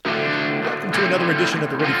welcome to another edition of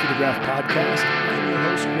the Ready for the Draft podcast. I'm your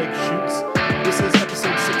host, Greg Schutz. This is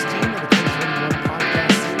episode 16 of the 2021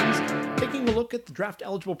 podcast series, taking a look at the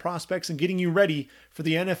draft-eligible prospects and getting you ready for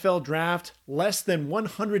the NFL Draft. Less than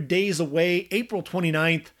 100 days away, April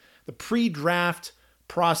 29th, the pre-draft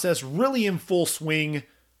process really in full swing.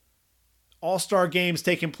 All-Star games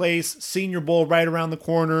taking place, Senior Bowl right around the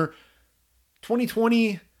corner.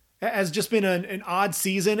 2020 has just been an odd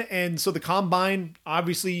season, and so the Combine,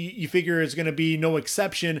 obviously, you figure is going to be no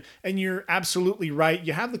exception, and you're absolutely right.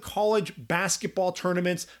 You have the college basketball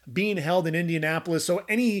tournaments being held in Indianapolis, so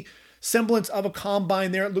any semblance of a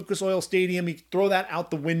Combine there at Lucas Oil Stadium, you throw that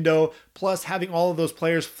out the window, plus having all of those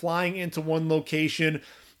players flying into one location.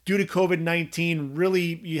 Due to COVID-19,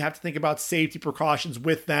 really, you have to think about safety precautions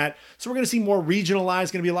with that. So we're going to see more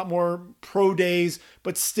regionalized, going to be a lot more pro days,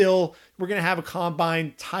 but still, we're going to have a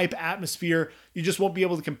Combine type atmosphere. You just won't be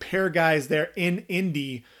able to compare guys there in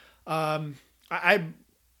Indy. I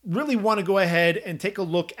really want to go ahead and take a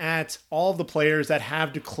look at all of the players that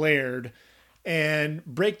have declared and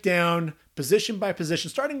break down position by position,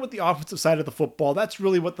 starting with the offensive side of the football. That's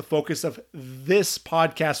really what the focus of this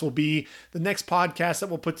podcast will be. The next podcast that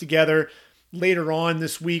we'll put together later on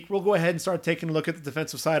this week, we'll go ahead and start taking a look at the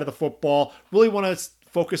defensive side of the football. Really want to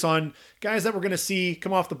focus on guys that we're going to see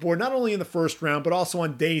come off the board, not only in the first round, but also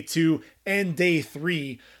on day 2 and day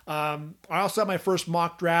 3. I also have my first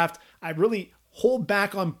mock draft. I really hold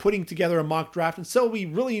back on putting together a mock draft until we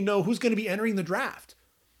really know who's going to be entering the draft.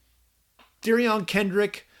 Derion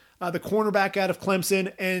Kendrick, the cornerback out of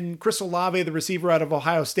Clemson, and Chris Olave, the receiver out of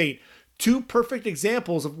Ohio State. Two perfect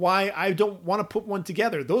examples of why I don't want to put one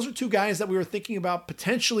together. Those are two guys that we were thinking about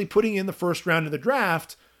potentially putting in the first round of the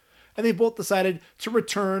draft, and they both decided to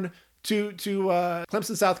return to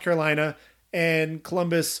Clemson, South Carolina, and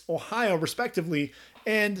Columbus, Ohio, respectively.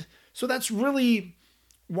 And so that's really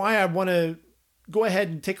why I want to go ahead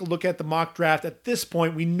and take a look at the mock draft. At this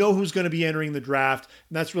point, we know who's going to be entering the draft,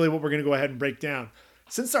 and that's really what we're going to go ahead and break down.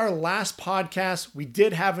 Since our last podcast, we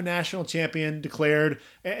did have a national champion declared,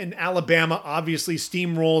 and Alabama obviously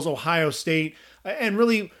steamrolls Ohio State. And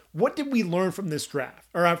really, what did we learn from this draft,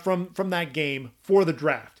 or from that game for the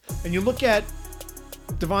draft? And you look at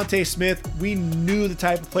DeVonta Smith, we knew the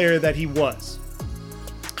type of player that he was.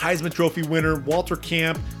 Heisman Trophy winner, Walter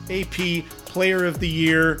Camp, AP Player of the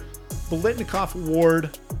Year, Biletnikoff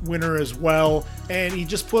Award winner as well, and he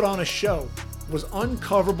just put on a show. Was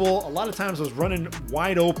uncoverable. A lot of times was running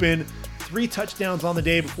wide open. 3 touchdowns on the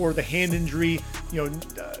day before the hand injury,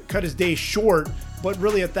 cut his day short. But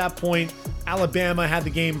really at that point, Alabama had the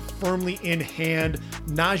game firmly in hand.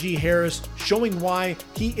 Najee Harris showing why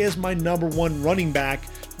he is my number 1 running back.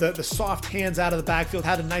 The soft hands out of the backfield,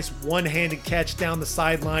 had a nice one-handed catch down the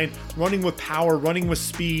sideline, running with power, running with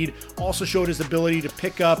speed. Also showed his ability to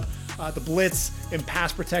pick up the blitz and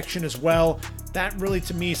pass protection as well. That really,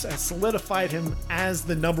 to me, has solidified him as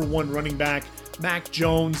the number 1 running back. Mac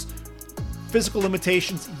Jones, physical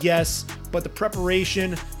limitations, yes, but the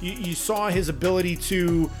preparation, you saw his ability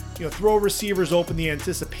to throw receivers open, the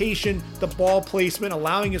anticipation, the ball placement,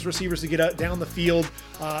 allowing his receivers to get out down the field.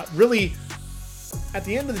 Really, at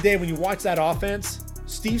the end of the day, when you watch that offense,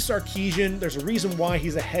 Steve Sarkisian, there's a reason why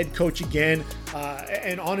he's a head coach again.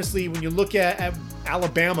 And honestly, when you look at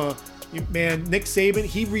Alabama, Nick Saban,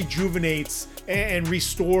 he rejuvenates and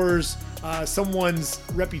restores someone's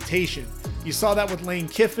reputation. You saw that with Lane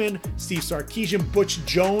Kiffin, Steve Sarkisian, Butch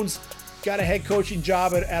Jones got a head coaching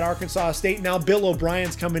job at Arkansas State. Now Bill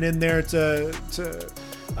O'Brien's coming in there to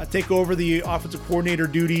take over the offensive coordinator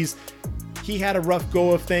duties. He had a rough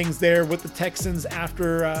go of things there with the Texans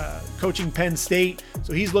after coaching Penn State.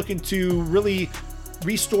 So he's looking to really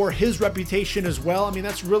restore his reputation as well. I mean,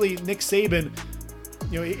 that's really Nick Saban.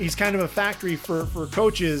 He's kind of a factory for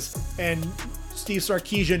coaches, and Steve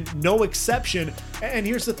Sarkisian, no exception. And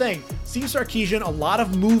here's the thing. Steve Sarkisian, a lot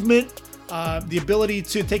of movement, the ability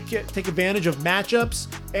to take advantage of matchups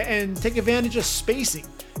and take advantage of spacing.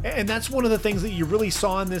 And that's one of the things that you really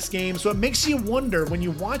saw in this game. So it makes you wonder when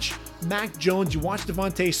you watch Mac Jones, you watch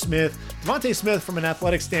DeVonta Smith. DeVonta Smith, from an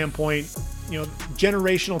athletic standpoint,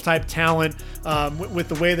 generational type talent with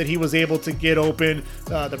the way that he was able to get open.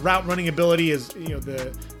 The route running ability is,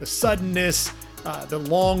 the suddenness, the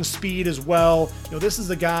long speed as well. This is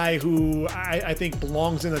a guy who I think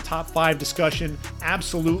belongs in the top 5 discussion.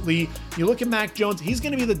 Absolutely. You look at Mac Jones, he's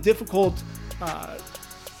going to be the difficult,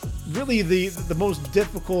 really the most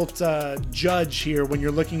difficult judge here when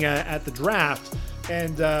you're looking at the draft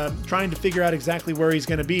and trying to figure out exactly where he's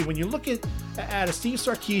going to be. When you look at a Steve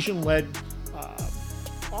Sarkisian-led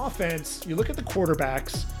offense, you look at the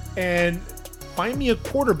quarterbacks and find me a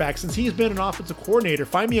quarterback, since he's been an offensive coordinator,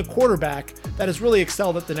 find me a quarterback that has really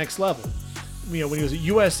excelled at the next level. You know, when he was at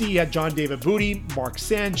USC, he had John David Booty, Mark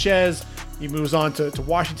Sanchez. He moves on to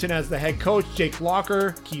Washington as the head coach, Jake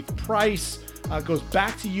Locker, Keith Price. Goes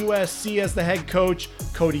back to USC as the head coach,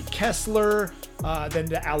 Cody Kessler. Then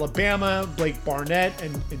to Alabama, Blake Barnett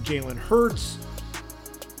and Jalen Hurts.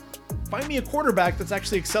 Find me a quarterback that's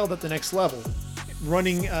actually excelled at the next level,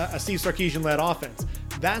 running a Steve Sarkisian-led offense.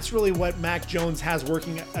 That's really what Mac Jones has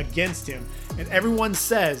working against him. And everyone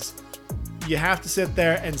says you have to sit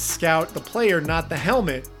there and scout the player, not the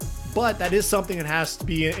helmet. But that is something that has to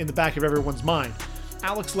be in the back of everyone's mind.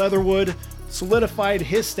 Alex Leatherwood solidified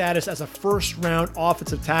his status as a first-round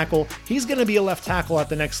offensive tackle. He's going to be a left tackle at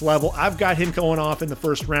the next level. I've got him going off in the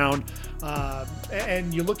first round.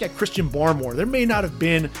 And you look at Christian Barmore. There may not have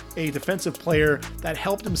been a defensive player that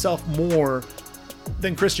helped himself more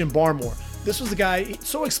than Christian Barmore. This was a guy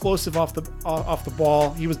so explosive off the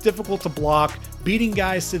ball. He was difficult to block, beating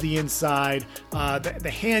guys to the inside. The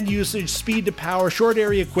hand usage, speed to power, short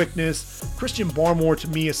area quickness. Christian Barmore, to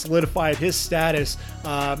me, has solidified his status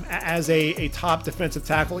as a top defensive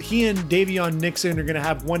tackle. He and Davion Nixon are going to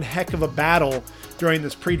have one heck of a battle during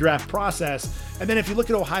this pre-draft process. And then if you look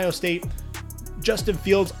at Ohio State, Justin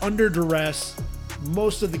Fields under duress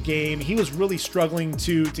most of the game. He was really struggling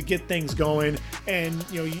to get things going, and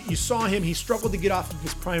you saw him. He struggled to get off of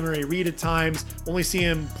his primary read at times, only see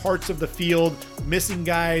him parts of the field, missing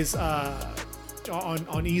guys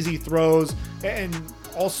on easy throws, and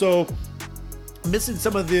also missing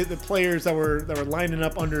some of the players that were lining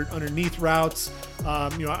up underneath routes.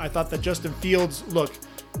 I thought that Justin Fields,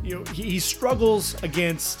 he struggles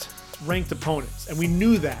against ranked opponents, and we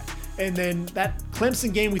knew that. And then that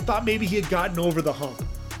Clemson game, we thought maybe he had gotten over the hump,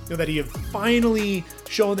 that he had finally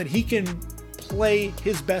shown that he can play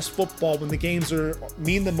his best football when the games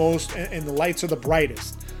mean the most and the lights are the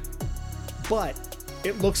brightest. But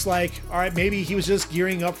it looks like, all right, maybe he was just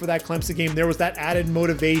gearing up for that Clemson game. There was that added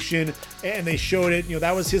motivation, and they showed it.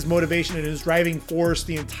 That was his motivation and his driving force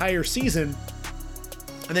the entire season.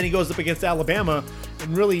 And then he goes up against Alabama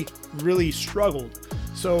and really, really struggled.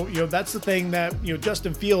 So, that's the thing that,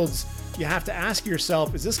 Justin Fields, you have to ask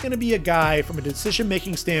yourself, is this going to be a guy from a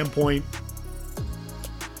decision-making standpoint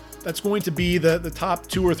that's going to be the top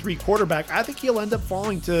 2 or 3 quarterback? I think he'll end up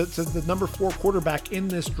falling to the number 4 quarterback in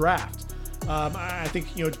this draft. I think,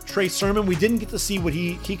 Trey Sermon, we didn't get to see what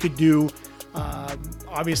he could do.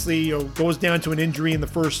 Obviously, goes down to an injury in the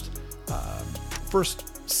first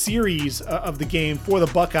series of the game for the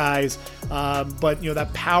Buckeyes, but that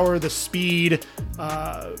power, the speed,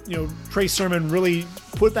 Trey Sermon really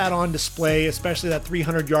put that on display, especially that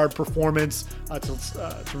 300-yard performance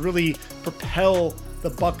to really propel the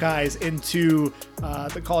Buckeyes into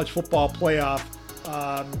the college football playoff.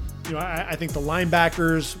 I think the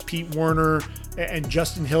linebackers, Pete Werner and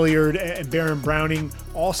Justin Hilliard and Baron Browning,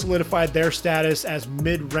 all solidified their status as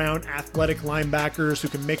mid-round athletic linebackers who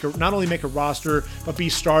can not only make a roster, but be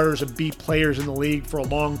starters and be players in the league for a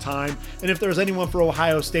long time. And if there's anyone for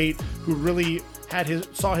Ohio State who really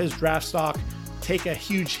saw his draft stock take a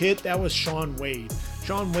huge hit, that was Shaun Wade.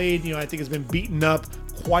 Shaun Wade, I think has been beaten up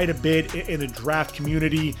quite a bit in the draft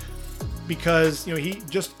community because, he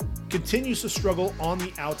just continues to struggle on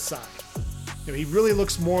the outside. He really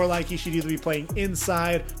looks more like he should either be playing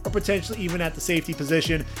inside or potentially even at the safety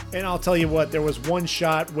position. And I'll tell you what, there was one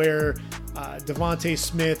shot where Devontae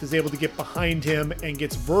Smith is able to get behind him and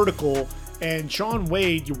gets vertical. And Shaun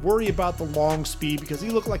Wade, you worry about the long speed because he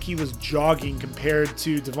looked like he was jogging compared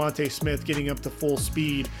to Devontae Smith getting up to full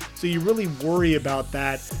speed. So you really worry about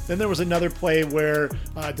that. Then there was another play where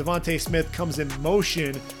Devontae Smith comes in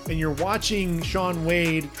motion and you're watching Shaun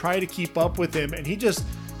Wade try to keep up with him. And he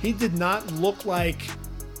did not look like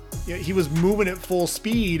he was moving at full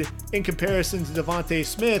speed in comparison to Devontae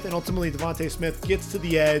Smith. And ultimately Devontae Smith gets to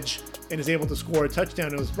the edge and is able to score a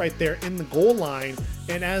touchdown. It was right there in the goal line.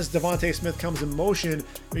 And as Devontae Smith comes in motion,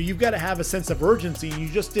 you've got to have a sense of urgency. You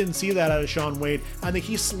just didn't see that out of Shaun Wade. I think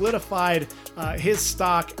he solidified his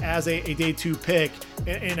stock as a day 2 pick.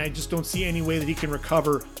 And I just don't see any way that he can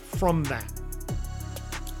recover from that.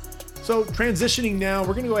 So transitioning now,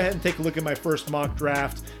 we're going to go ahead and take a look at my first mock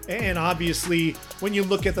draft. And obviously, when you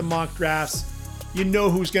look at the mock drafts, you know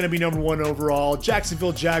who's going to be number 1 overall.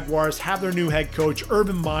 Jacksonville Jaguars have their new head coach,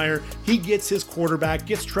 Urban Meyer. He gets his quarterback,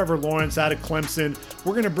 gets Trevor Lawrence out of Clemson.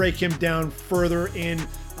 We're going to break him down further in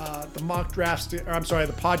the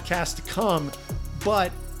podcast to come.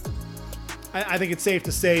 But I think it's safe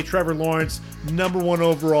to say Trevor Lawrence, number 1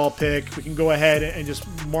 overall pick. We can go ahead and just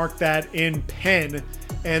mark that in pen.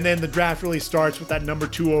 And then the draft really starts with that number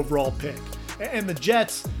 2 overall pick. And the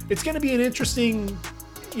Jets, it's going to be an interesting,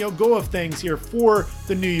 go of things here for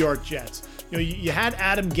the New York Jets. You had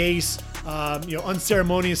Adam Gase,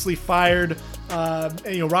 unceremoniously fired.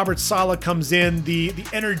 Robert Saleh comes in, the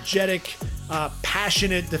energetic,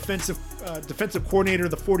 passionate defensive coordinator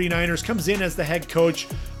of the 49ers, comes in as the head coach.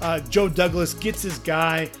 Joe Douglas gets his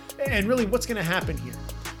guy. And really, what's going to happen here?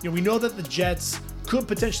 We know that the Jets could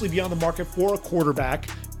potentially be on the market for a quarterback.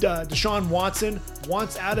 Deshaun Watson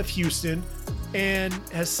wants out of Houston and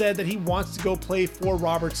has said that he wants to go play for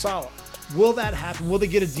Robert Saleh. Will that happen? Will they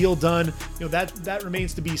get a deal done? That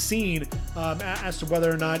remains to be seen as to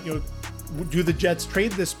whether or not, do the Jets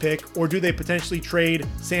trade this pick, or do they potentially trade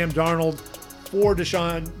Sam Darnold for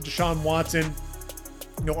Deshaun Watson?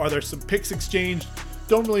 Are there some picks exchanged?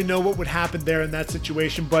 Don't really know what would happen there in that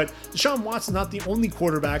situation, but Deshaun Watson's not the only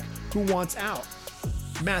quarterback who wants out.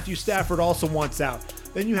 Matthew Stafford also wants out.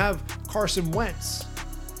 Then you have Carson Wentz.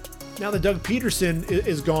 Now that Doug Peterson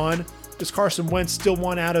is gone, does Carson Wentz still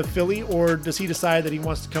want out of Philly, or does he decide that he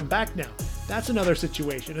wants to come back now? That's another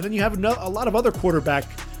situation. And then you have a lot of other quarterback,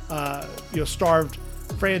 starved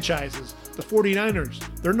franchises. The 49ers,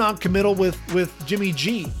 they're non-committal with Jimmy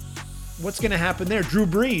G. What's going to happen there? Drew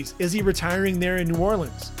Brees, is he retiring there in New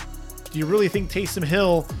Orleans? Do you really think Taysom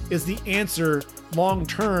Hill is the answer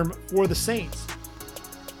long-term for the Saints?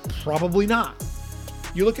 Probably not.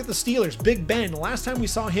 You look at the Steelers, Big Ben. The last time we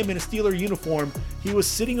saw him in a Steeler uniform, he was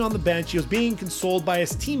sitting on the bench. He was being consoled by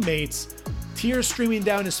his teammates, tears streaming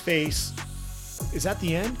down his face. Is that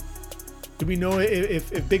the end? Do we know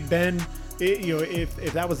if Big Ben,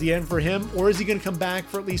 if that was the end for him, or is he going to come back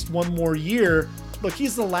for at least one more year? Look,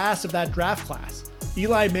 he's the last of that draft class.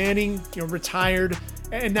 Eli Manning, retired,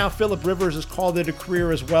 and now Phillip Rivers has called it a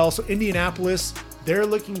career as well. So Indianapolis, they're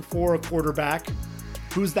looking for a quarterback.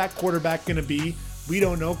 Who's that quarterback going to be? We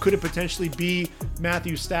don't know. Could it potentially be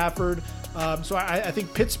Matthew Stafford? So I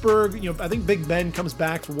think Pittsburgh, I think Big Ben comes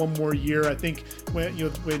back for one more year. I think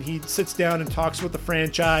when he sits down and talks with the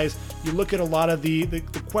franchise, you look at a lot of the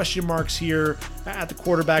question marks here at the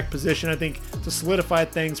quarterback position. I think to solidify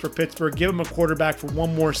things for Pittsburgh, give him a quarterback for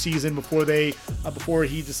one more season before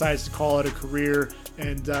he decides to call it a career.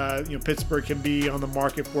 And Pittsburgh can be on the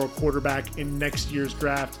market for a quarterback in next year's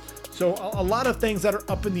draft. So a lot of things that are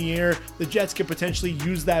up in the air. The Jets could potentially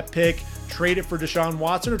use that pick, trade it for Deshaun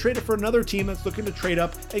Watson, or trade it for another team that's looking to trade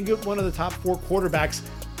up and get one of the top 4 quarterbacks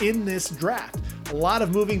in this draft. A lot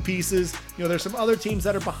of moving pieces. There's some other teams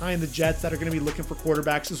that are behind the Jets that are going to be looking for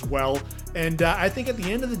quarterbacks as well. And I think at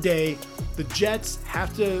the end of the day, the Jets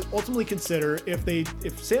have to ultimately consider if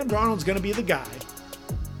Sam Darnold's going to be the guy.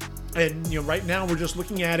 And right now we're just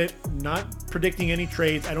looking at it, not predicting any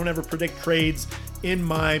trades. I don't ever predict trades in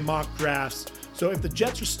my mock drafts. So if the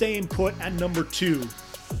Jets are staying put at number 2,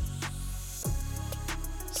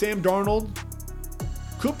 Sam Darnold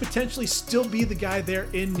could potentially still be the guy there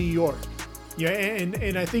in New York.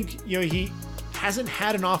 And I think he hasn't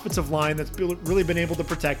had an offensive line that's really been able to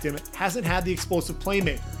protect him. Hasn't had the explosive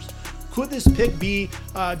playmakers. Could this pick be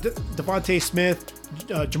Devontae Smith,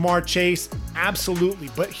 Jamar Chase?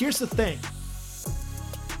 Absolutely. But here's the thing.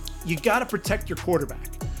 You got to protect your quarterback.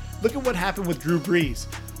 Look at what happened with Drew Brees.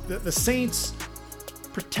 The Saints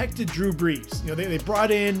protected Drew Brees. They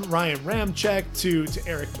brought in Ryan Ramczyk to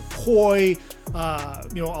Eric McCoy,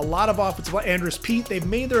 a lot of offensive, Andrus Peat. They've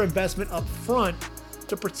made their investment up front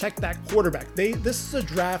to protect that quarterback. This is a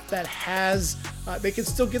draft that has, they can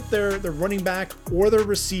still get their running back or their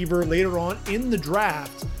receiver later on in the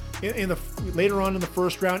draft, later on in the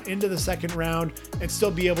first round, into the second round, and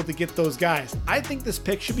still be able to get those guys. I think this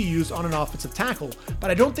pick should be used on an offensive tackle,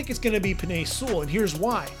 but I don't think it's going to be Penei Sewell, and here's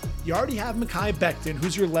why. You already have Mekhi Becton,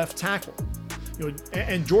 who's your left tackle.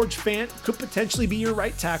 And George Fant could potentially be your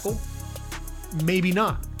right tackle. Maybe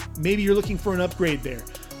not. Maybe you're looking for an upgrade there.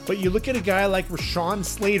 But you look at a guy like Rashawn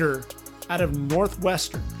Slater out of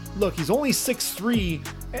Northwestern. Look, he's only 6'3",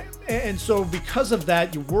 and so because of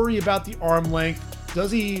that, you worry about the arm length. Does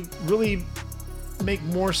he really make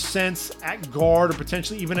more sense at guard or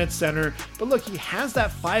potentially even at center? But look, he has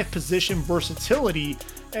that 5-position versatility.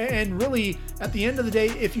 And really, at the end of the day,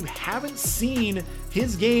 if you haven't seen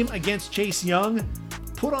his game against Chase Young,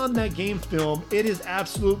 put on that game film. It is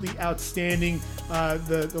absolutely outstanding.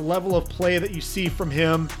 The level of play that you see from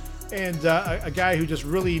him, and a guy who just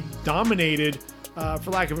really dominated,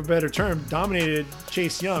 for lack of a better term, dominated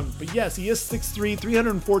Chase Young. But yes, he is 6'3",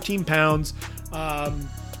 314 pounds.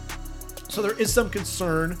 So there is some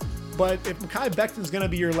concern. But if Mekhi Becton's going to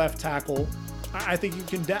be your left tackle, I think you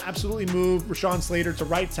can absolutely move Rashawn Slater to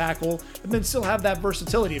right tackle and then still have that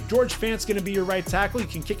versatility. If George Fant's going to be your right tackle, you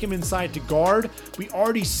can kick him inside to guard. We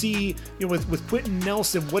already see, with Quentin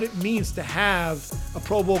Nelson, what it means to have a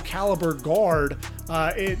Pro Bowl caliber guard.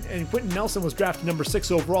 And Quentin Nelson was drafted number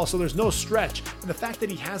 6 overall, so there's no stretch. And the fact that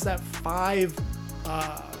he has that five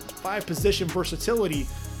position versatility,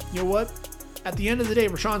 you know what? At the end of the day,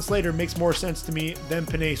 Rashawn Slater makes more sense to me than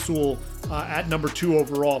Penei Sewell at number 2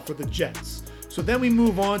 overall for the Jets. So then we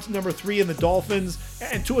move on to number 3 in the Dolphins,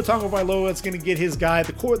 and Tua Tagovailoa is going to get his guy,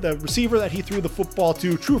 the receiver that he threw the football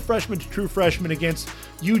to, true freshman against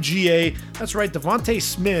UGA. That's right, Devontae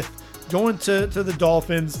Smith going to the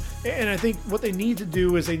Dolphins. And I think what they need to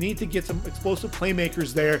do is they need to get some explosive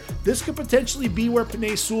playmakers there. This could potentially be where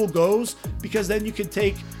Penei Sewell goes, because then you can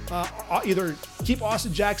take either keep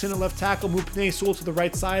Austin Jackson at left tackle, move Penei Sewell to the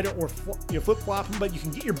right side, or flip-flop him, but you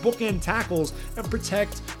can get your bookend tackles and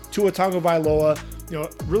protect Tua Tagovailoa,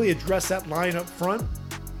 really address that line up front.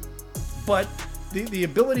 But the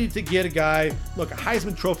ability to get a guy, look, a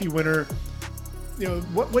Heisman Trophy winner,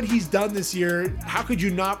 what he's done this year, how could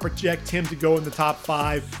you not project him to go in the top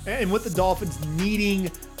 5? And with the Dolphins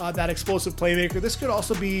needing that explosive playmaker, this could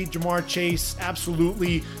also be Ja'Marr Chase,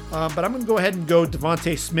 absolutely. But I'm going to go ahead and go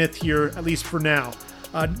Devontae Smith here, at least for now.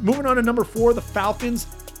 Moving on to number 4, the Falcons.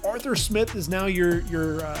 Arthur Smith is now your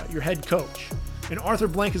head coach. And Arthur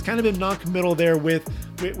Blank has kind of been non-committal there with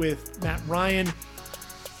Matt Ryan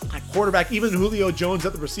at quarterback, even Julio Jones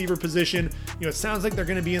at the receiver position. It sounds like they're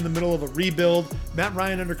going to be in the middle of a rebuild. Matt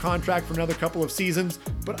Ryan under contract for another couple of seasons,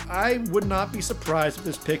 but I would not be surprised if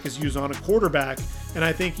this pick is used on a quarterback. And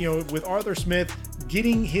I think, with Arthur Smith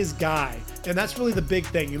getting his guy, and that's really the big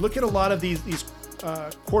thing. You look at a lot of these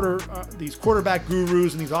quarterback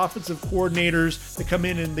gurus and these offensive coordinators that come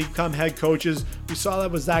in and they become head coaches. We saw that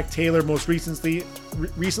with Zach Taylor most recently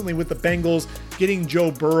with the Bengals, getting Joe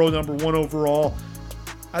Burrow number 1 overall.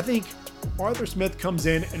 I think Arthur Smith comes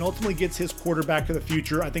in and ultimately gets his quarterback of the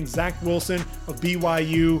future. I think Zach Wilson of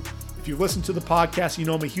BYU, if you listen to the podcast,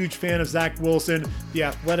 I'm a huge fan of Zach Wilson, the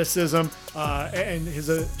athleticism, and his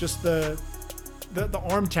just the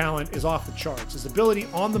arm talent is off the charts. His ability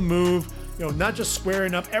on the move, not just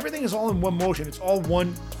squaring up. Everything is all in one motion. It's all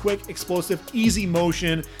one quick, explosive, easy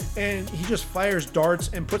motion, and he just fires darts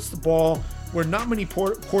and puts the ball where not many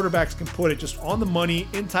quarterbacks can put it, just on the money,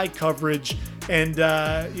 in tight coverage. And,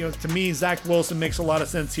 to me, Zach Wilson makes a lot of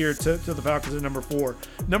sense here to the Falcons at number 4.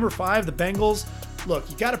 Number 5, the Bengals. Look,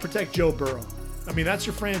 you got to protect Joe Burrow. I mean, that's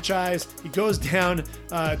your franchise. He goes down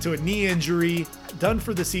to a knee injury, done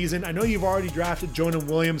for the season. I know you've already drafted Jonah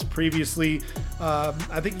Williams previously.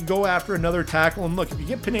 I think you go after another tackle. And look, if you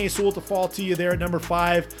get Penei Sewell to fall to you there at number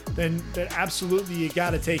 5, then absolutely you got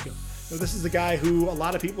to take him. This is the guy who a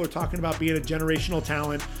lot of people are talking about being a generational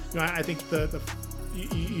talent. I think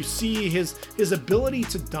you see his ability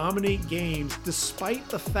to dominate games despite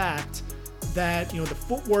the fact that the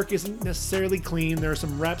footwork isn't necessarily clean. There are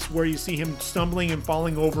some reps where you see him stumbling and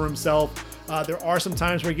falling over himself. There are some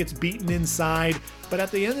times where he gets beaten inside, but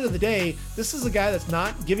at the end of the day, this is a guy that's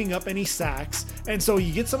not giving up any sacks, and so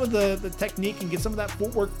you get some of the technique and get some of that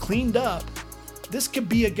footwork cleaned up. This could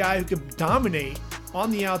be a guy who could dominate on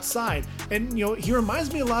the outside. And he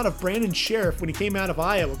reminds me a lot of Brandon Sheriff when he came out of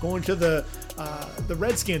Iowa, going to the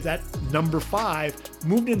Redskins at number 5,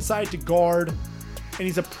 moved inside to guard, and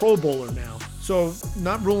he's a Pro Bowler now. So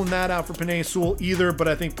not ruling that out for Penei Sewell either, but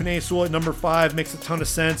I think Penei Sewell at number 5 makes a ton of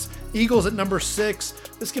sense. Eagles at number 6.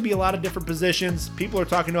 This could be a lot of different positions. People are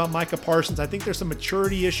talking about Micah Parsons. I think there's some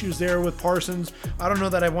maturity issues there with Parsons. I don't know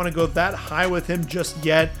that I want to go that high with him just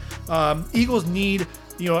yet. Eagles need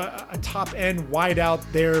a top-end wideout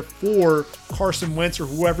there for Carson Wentz or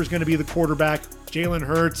whoever's going to be the quarterback. Jalen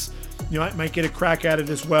Hurts, might get a crack at it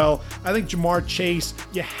as well. I think Ja'Marr Chase,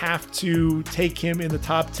 you have to take him in the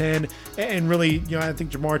top 10. And really, I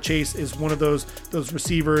think Ja'Marr Chase is one of those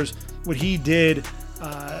receivers. What he did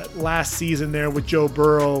last season there with Joe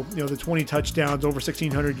Burrow, the 20 touchdowns, over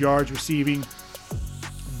 1,600 yards receiving,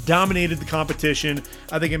 dominated the competition.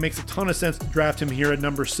 I think it makes a ton of sense to draft him here at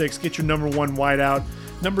number 6. Get your number 1 wideout.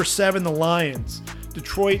 Number 7, the Lions.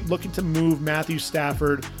 Detroit looking to move Matthew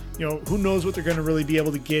Stafford. Who knows what they're going to really be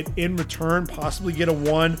able to get in return, possibly get a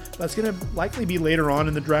 1. That's going to likely be later on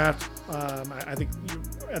in the draft. I think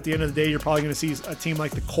at the end of the day, you're probably going to see a team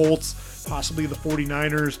like the Colts, possibly the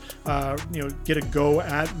 49ers, get a go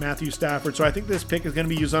at Matthew Stafford. So I think this pick is going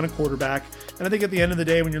to be used on a quarterback. And I think at the end of the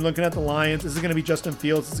day, when you're looking at the Lions, this is going to be Justin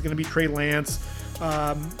Fields. This is going to be Trey Lance.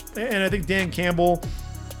 And I think Dan Campbell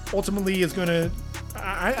ultimately is going to,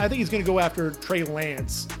 I think he's going to go after Trey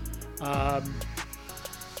Lance.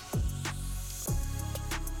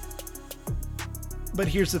 But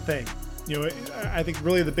here's the thing. I think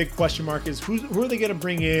really the big question mark is who are they going to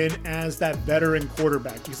bring in as that veteran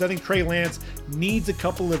quarterback? Because I think Trey Lance needs a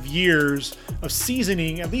couple of years of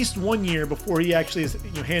seasoning, at least 1 year before he actually is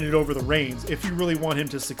handed over the reins, if you really want him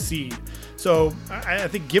to succeed. So I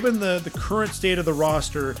think given the current state of the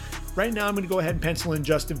roster, right now I'm going to go ahead and pencil in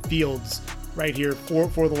Justin Fields right here for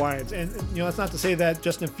the Lions. And that's not to say that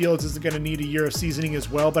Justin Fields isn't going to need a year of seasoning as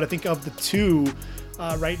well, but I think of the two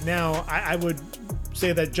right now, I would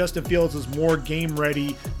say that Justin Fields is more game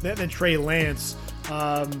ready than Trey Lance.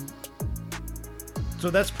 So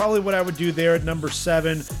that's probably what I would do there at number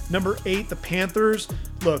 7. Number 8, the Panthers.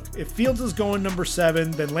 Look, if Fields is going number 7,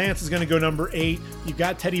 then Lance is going to go number 8. You've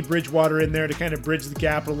got Teddy Bridgewater in there to kind of bridge the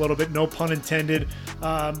gap a little bit, no pun intended.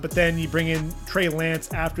 But then you bring in Trey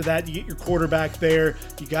Lance after that. You get your quarterback there.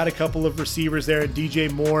 You got a couple of receivers there,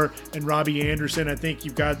 DJ Moore and Robbie Anderson. I think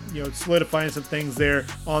you've got solidifying some things there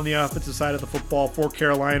on the offensive side of the football for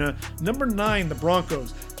Carolina. Number 9, the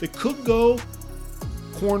Broncos. They could go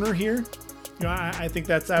corner here. I think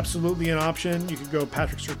that's absolutely an option. You could go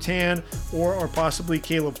Patrick Surtain or possibly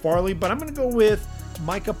Caleb Farley, but I'm going to go with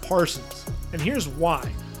Micah Parsons. And here's why.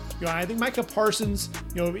 I think Micah Parsons,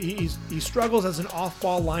 he struggles as an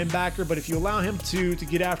off-ball linebacker, but if you allow him to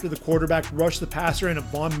get after the quarterback, rush the passer in a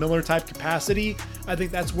Von Miller type capacity, I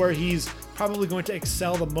think that's where he's probably going to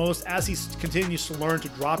excel the most as he continues to learn to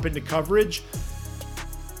drop into coverage.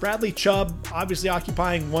 Bradley Chubb obviously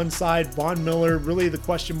occupying one side. Von Miller, really the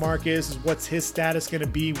question mark is what's his status going to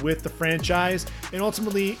be with the franchise? And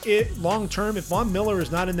ultimately, long term, if Von Miller is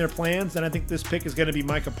not in their plans, then I think this pick is going to be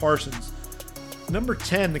Micah Parsons. Number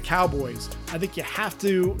 10, the Cowboys. I think you have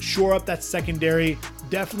to shore up that secondary.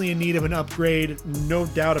 Definitely in need of an upgrade, no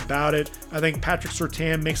doubt about it. I think Patrick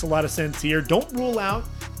Surtain makes a lot of sense here. Don't rule out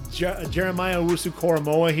Jeremiah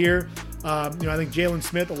Owusu-Koramoah here. I think Jalen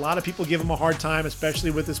Smith, a lot of people give him a hard time,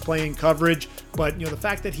 especially with his playing coverage. But, the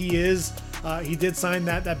fact that he did sign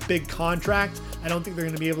that big contract, I don't think they're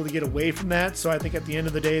going to be able to get away from that. So I think at the end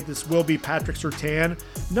of the day, this will be Patrick Surtain.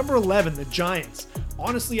 Number 11, the Giants.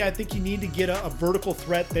 Honestly, I think you need to get a vertical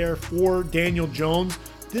threat there for Daniel Jones.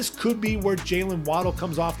 This could be where Jalen Waddle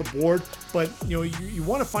comes off the board. But, you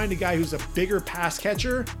want to find a guy who's a bigger pass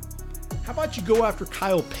catcher. How about you go after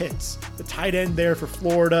Kyle Pitts, the tight end there for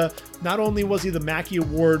Florida? Not only was he the Mackey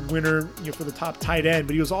Award winner for the top tight end,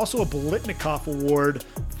 but he was also a Biletnikoff Award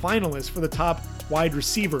finalist for the top wide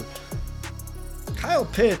receiver. Kyle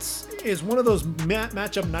Pitts is one of those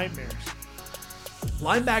matchup nightmares.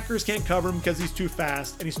 Linebackers can't cover him because he's too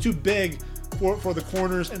fast and he's too big for the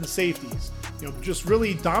corners and the safeties. Just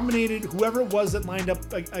really dominated whoever it was that lined up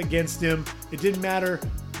against him. It didn't matter.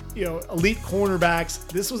 Elite cornerbacks.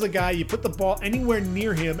 This was a guy, you put the ball anywhere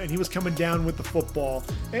near him and he was coming down with the football.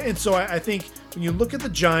 And so I think when you look at the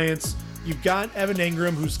Giants, you've got Evan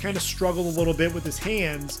Engram, who's kind of struggled a little bit with his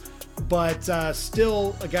hands, but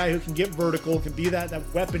still a guy who can get vertical, can be that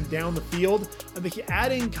weapon down the field. I think you're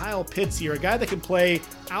adding Kyle Pitts here, a guy that can play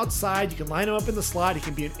outside. You can line him up in the slot. He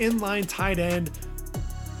can be an inline tight end.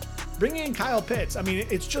 Bring in Kyle Pitts. I mean,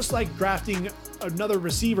 it's just like drafting another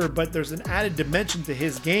receiver, but there's an added dimension to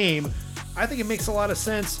his game. I think it makes a lot of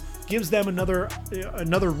sense. Gives them another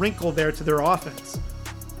wrinkle there to their offense.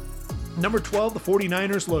 Number 12, the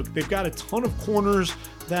 49ers. Look, they've got a ton of corners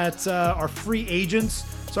that are free agents.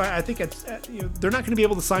 So I think they're not going to be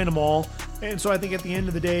able to sign them all. And so I think at the end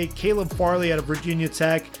of the day, Caleb Farley out of Virginia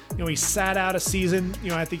Tech, he sat out a season.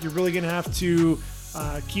 I think you're really going to have to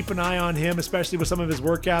keep an eye on him, especially with some of his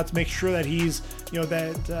workouts. Make sure that he's,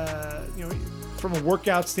 from a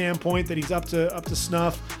workout standpoint, that he's up to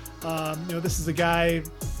snuff. This is a guy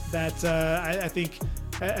that I think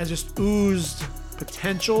has just oozed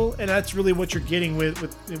potential, and that's really what you're getting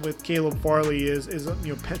with Caleb Farley is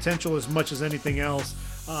potential as much as anything else.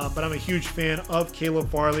 But I'm a huge fan of Caleb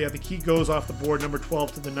Farley. I think he goes off the board, number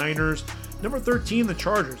 12 to the Niners. Number 13, the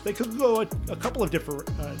Chargers. They could go a couple of different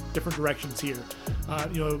directions here.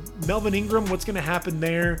 Melvin Ingram, what's going to happen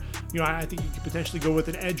there? I think you could potentially go with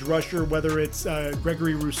an edge rusher, whether it's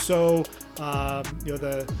Gregory Rousseau,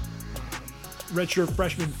 the redshirt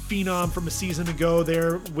freshman phenom from a season ago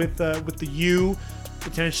there with the U.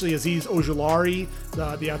 Potentially Azeez Ojulari,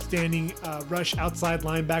 the outstanding rush outside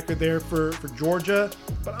linebacker there for Georgia.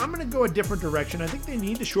 But I'm going to go a different direction. I think they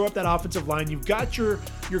need to shore up that offensive line. You've got your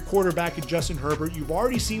quarterback in Justin Herbert. You've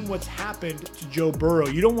already seen what's happened to Joe Burrow.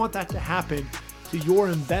 You don't want that to happen to your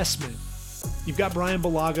investment. You've got Brian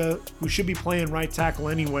Bulaga, who should be playing right tackle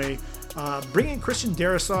anyway. Bring in Christian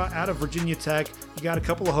Darrisaw out of Virginia Tech. You got a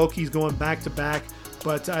couple of Hokies going back to back.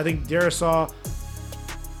 But I think Darrisaw,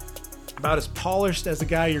 about as polished as a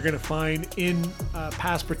guy you're going to find in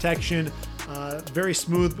pass protection. Very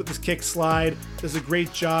smooth with his kick slide. Does a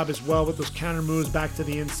great job as well with those counter moves back to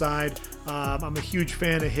the inside. I'm a huge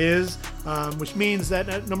fan of his, which means that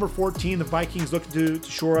at number 14, the Vikings look to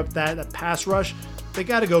shore up that pass rush. They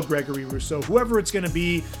got to go Gregory Rousseau. Whoever it's going to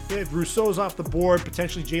be, if Rousseau's off the board,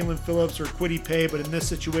 potentially Jalen Phillips or Kwity Paye, but in this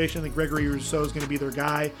situation, I think Gregory Rousseau is going to be their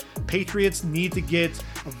guy. Patriots need to get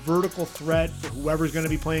a vertical threat for whoever's going to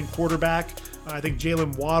be playing quarterback. I think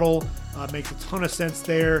Jalen Waddle makes a ton of sense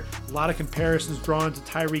there. A lot of comparisons drawn to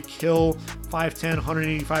Tyreek Hill, 5'10",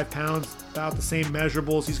 185 pounds, about the same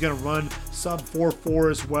measurables. He's going to run sub 4.4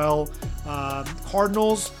 as well.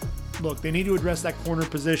 Cardinals, look, they need to address that corner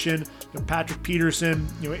position. Patrick Peterson,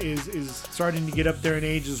 is starting to get up there in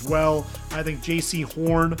age as well. I think J.C.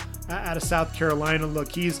 Horn out of South Carolina,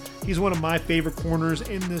 look, he's one of my favorite corners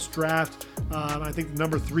in this draft. I think the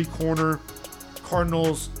number 3 corner,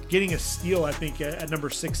 Cardinals getting a steal, I think, at number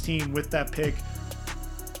 16 with that pick.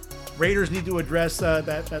 Raiders need to address that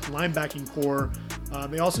linebacking core.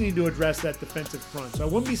 They also need to address that defensive front. So I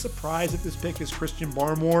wouldn't be surprised if this pick is Christian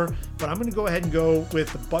Barmore, but I'm going to go ahead and go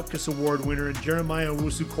with the Butkus Award winner, Jeremiah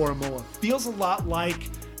Owusu-Koramoah. Feels a lot like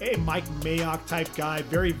a Mike Mayock type guy,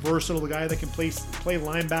 very versatile, the guy that can play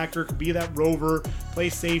linebacker, could be that rover, play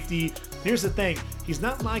safety. Here's the thing, he's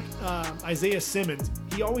not like Isaiah Simmons.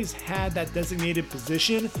 He always had that designated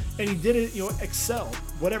position, and he did it, excelled.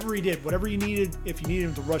 Whatever he did, whatever you needed, if you needed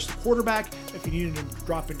him to rush the quarterback, if you needed him to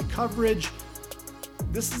drop into coverage.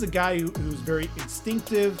 This is a guy who's very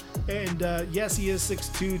instinctive, and yes, he is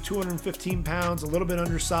 6'2", 215 pounds, a little bit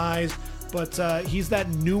undersized, but he's that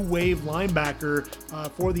new wave linebacker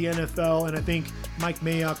for the NFL, and I think Mike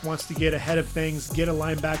Mayock wants to get ahead of things, get a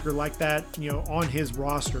linebacker like that, on his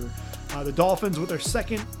roster. The Dolphins with their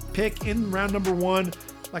second pick in round number 1.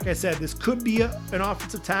 Like I said, this could be an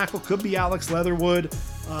offensive tackle, could be Alex Leatherwood,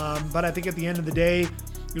 but I think at the end of the day,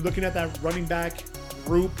 you're looking at that running back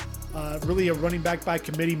group. Really a running back by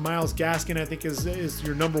committee. Myles Gaskin, I think, is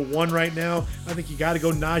your number 1 right now. I think you got to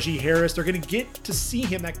go Najee Harris. They're going to get to see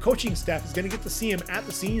him. That coaching staff is going to get to see him at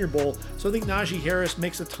the Senior Bowl. So I think Najee Harris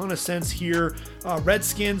makes a ton of sense here.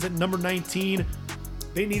 Redskins at number 19.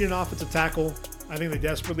 They need an offensive tackle. I think they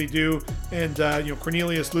desperately do. And,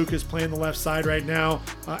 Cornelius Lucas playing the left side right now.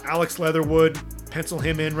 Alex Leatherwood, pencil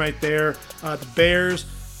him in right there. The Bears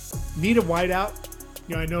need a wideout.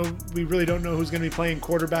 I know we really don't know who's going to be playing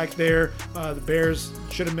quarterback there. The Bears,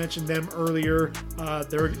 should have mentioned them earlier.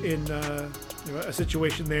 They're in a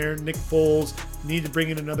situation there. Nick Foles need to bring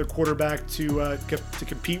in another quarterback to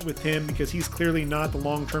compete with him, because he's clearly not the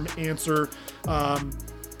long-term answer.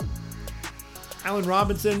 Allen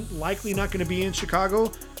Robinson, likely not going to be in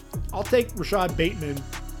Chicago. I'll take Rashad Bateman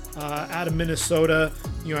out of Minnesota.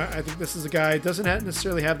 I think this is a guy doesn't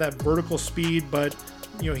necessarily have that vertical speed, but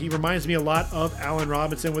he reminds me a lot of Allen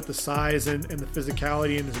Robinson with the size and the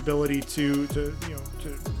physicality and his ability to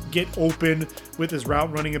get open with his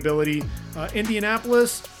route running ability.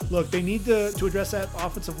 Indianapolis, look, they need to address that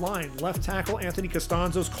offensive line. Left tackle Anthony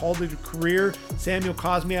Costanzo's called it a career. Samuel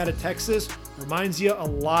Cosmi out of Texas reminds you a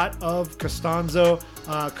lot of Costanzo.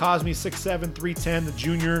 Cosmi 6'7", 310, the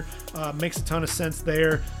junior, makes a ton of sense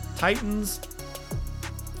there. Titans,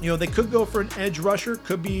 they could go for an edge rusher.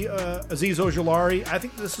 Could be Azeez Ojulari. I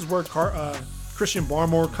think this is where Christian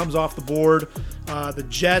Barmore comes off the board. The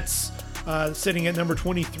Jets sitting at number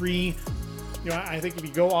 23. I think if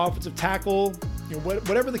you go offensive tackle,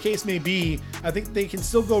 whatever the case may be, I think they can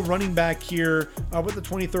still go running back here with the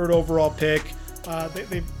 23rd overall pick.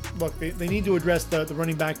 They need to address the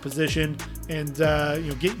running back position and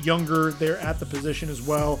get younger there at the position as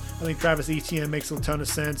well. I think Travis Etienne makes a ton of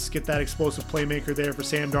sense. Get that explosive playmaker there for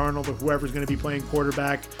Sam Darnold or whoever's going to be playing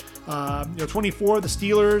quarterback. 24, the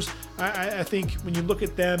Steelers. I think when you look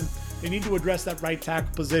at them, they need to address that right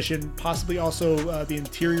tackle position, possibly also the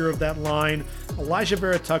interior of that line. Elijah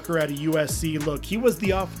Vera Tucker out of USC. Look, he was the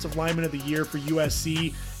offensive lineman of the year for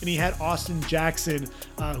USC, and he had Austin Jackson,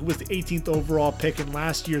 who was the 18th overall pick in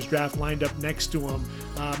last year's draft, lined up next to him.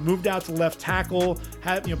 Moved out to left tackle,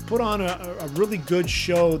 had put on a really good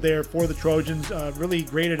show there for the Trojans. Really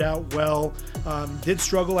graded out well. Did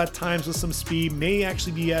struggle at times with some speed. May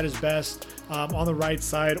actually be at his best on the right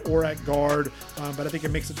side or at guard, but I think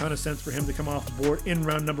it makes a ton of sense for him to come off the board in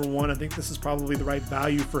round number 1. I think this is probably the right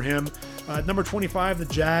value for him. Number 25, the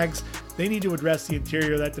Jags. They need to address the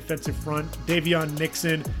interior of that defensive front. Davion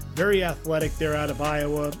Nixon, Very athletic there out of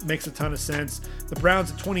Iowa. Makes a ton of sense. The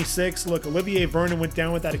Browns at 26. Look, Olivier Vernon went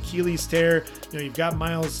down with that Achilles tear. You've got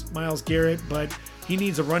Myles Garrett, but he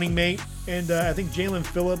needs a running mate. And I think Jalen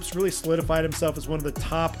Phillips really solidified himself as one of the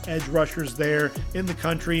top edge rushers there in the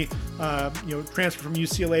country. Transferred from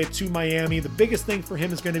UCLA to Miami. The biggest thing for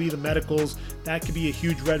him is going to be the medicals. That could be a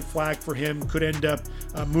huge red flag for him. Could end up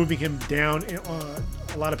moving him down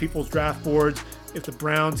a lot of people's draft boards. If the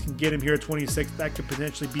Browns can get him here at 26, that could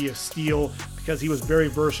potentially be a steal because he was very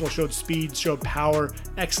versatile, showed speed, showed power,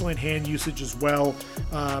 excellent hand usage as well.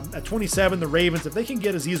 At 27, the Ravens, if they can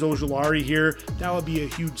get Azeez Ojulari here, that would be a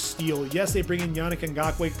huge steal. Yes, they bring in Yannick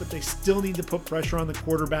Ngakoue, but they still need to put pressure on the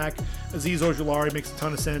quarterback. Azeez Ojulari makes a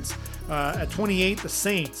ton of sense. At 28, the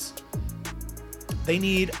Saints, they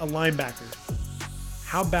need a linebacker.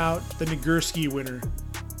 How about the Nagurski winner,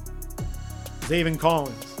 Zaven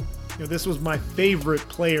Collins? This was my favorite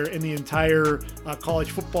player in the entire college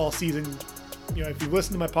football season. If you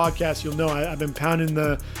listen to my podcast, you'll know I've been pounding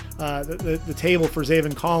the table for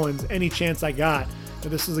Zaven Collins any chance I got.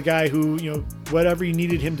 This is a guy who, whatever you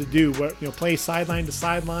needed him to do, play sideline to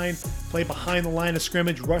sideline, play behind the line of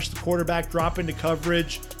scrimmage, rush the quarterback, drop into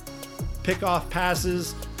coverage, pick off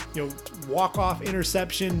passes, walk off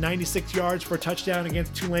interception, 96 yards for a touchdown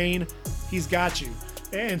against Tulane. He's got you.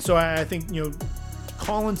 And so I think,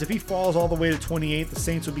 Collins, if he falls all the way to 28, the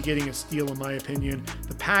Saints will be getting a steal in my opinion.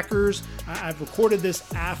 The Packers, I've recorded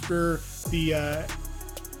this after the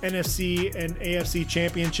NFC and AFC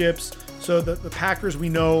championships. So the Packers, we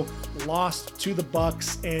know, lost to the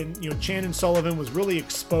Bucks, and Chandon Sullivan was really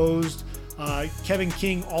exposed. Kevin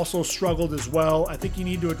King also struggled as well. I think you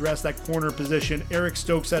need to address that corner position. Eric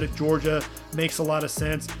Stokes out of Georgia makes a lot of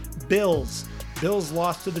sense. Bills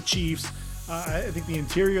lost to the Chiefs. I think the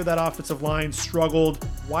interior of that offensive line struggled.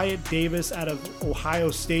 Wyatt Davis out of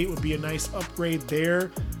Ohio State would be a nice upgrade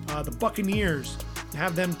there. The Buccaneers,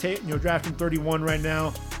 have them drafting 31 right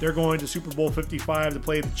now. They're going to Super Bowl 55 to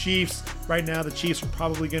play the Chiefs. Right now, the Chiefs are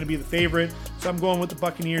probably going to be the favorite. So I'm going with the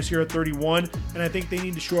Buccaneers here at 31. And I think they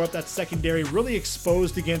need to shore up that secondary, really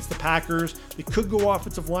exposed against the Packers. They could go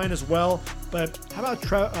offensive line as well. But how about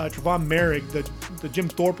Trevon Merrick, the Jim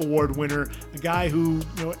Thorpe Award winner, a guy who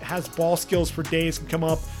has ball skills for days, can come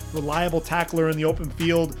up, reliable tackler in the open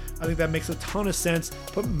field. I think that makes a ton of sense.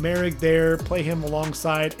 Put Merrick there, play him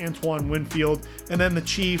alongside Antoine Winfield. And then the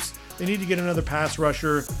Chiefs, they need to get another pass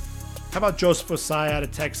rusher. How about Joseph Ossai out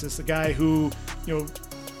of Texas, a guy who,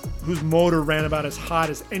 whose motor ran about as hot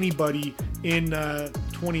as anybody in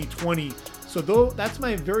 2020. So that's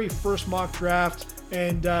my very first mock draft.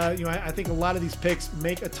 And, I think a lot of these picks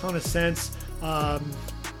make a ton of sense.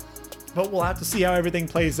 But we'll have to see how everything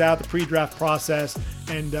plays out, the pre-draft process,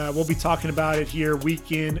 and we'll be talking about it here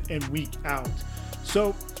week in and week out.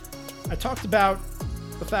 So I talked about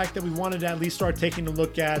the fact that we wanted to at least start taking a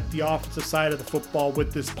look at the offensive side of the football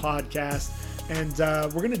with this podcast. And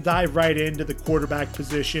we're going to dive right into the quarterback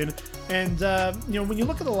position. And, when you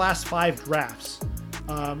look at the last 5 drafts,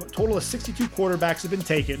 a total of 62 quarterbacks have been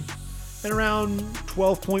taken, and around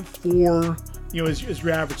 12.4 is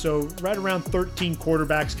your average. So right around 13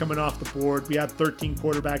 quarterbacks coming off the board. We had 13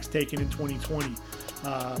 quarterbacks taken in 2020.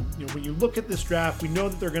 When you look at this draft, we know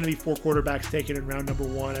that there are going to be 4 quarterbacks taken in round number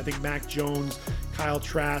 1. I think Mac Jones, Kyle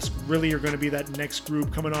Trask really are going to be that next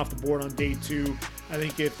group coming off the board on day 2. I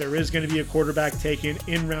think if there is going to be a quarterback taken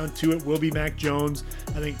in round 2, it will be Mac Jones.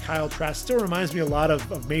 I think Kyle Trask still reminds me a lot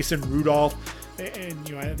of Mason Rudolph.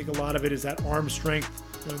 And, I think a lot of it is that arm strength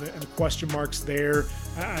and the question marks there.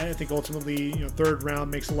 I think ultimately, 3rd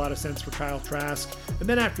round makes a lot of sense for Kyle Trask. And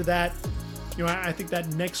then after that, I think that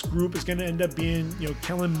next group is going to end up being,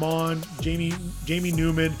 Kellen Mond, Jamie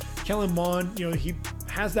Newman. Kellen Mond, he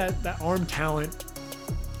has that arm talent,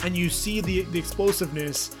 and you see the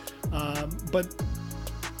explosiveness, but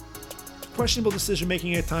questionable decision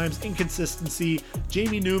making at times, inconsistency.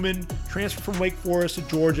 Jamie Newman transferred from Wake Forest to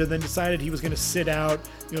Georgia, then decided he was going to sit out.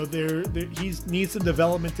 He needs some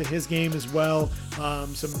development to his game as well.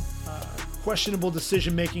 Some questionable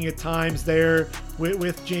decision making at times there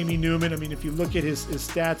with Jamie Newman. I mean, if you look at his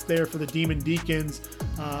stats there for the Demon Deacons,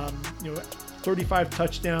 35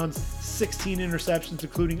 touchdowns, 16 interceptions,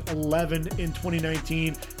 including 11 in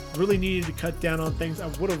 2019. Really needed to cut down on things. I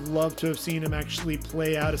would have loved to have seen him actually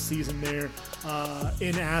play out a season there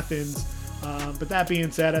in Athens. But that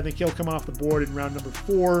being said, I think he'll come off the board in round number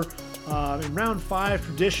 4. In round 5,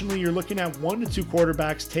 traditionally, you're looking at 1 to 2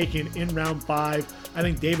 quarterbacks taken in round 5. I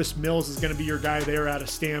think Davis Mills is going to be your guy there out of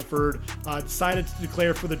Stanford. Decided to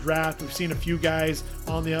declare for the draft. We've seen a few guys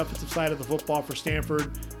on the offensive side of the football for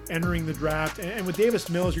Stanford entering the draft. And with Davis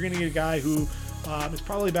Mills, you're going to get a guy who Is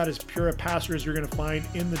probably about as pure a passer as you're going to find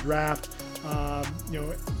in the draft.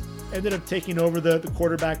 Ended up taking over the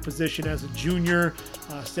quarterback position as a junior,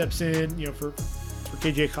 steps in, for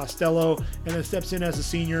KJ Costello, and then steps in as a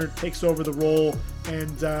senior, takes over the role,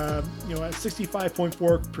 and at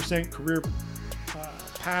 65.4% career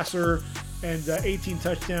passer, and 18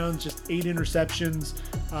 touchdowns, just 8 interceptions,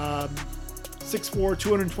 6'4",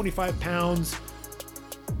 225 pounds,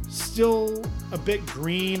 still a bit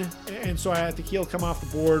green, and so I think he'll come off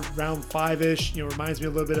the board round 5-ish. Reminds me a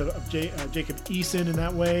little bit of Jacob Eason in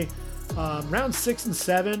that way. Round 6 and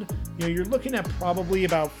 7, you're looking at probably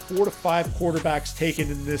about 4 to 5 quarterbacks taken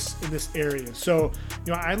in this area. So,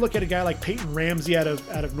 I look at a guy like Peyton Ramsey out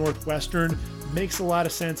of Northwestern. Makes a lot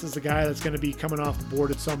of sense as a guy that's going to be coming off the board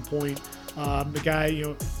at some point. The guy,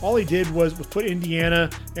 all he did was put Indiana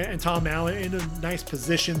and Tom Allen in a nice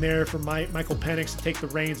position there for Michael Penix to take the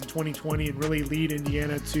reins in 2020 and really lead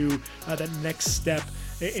Indiana to that next step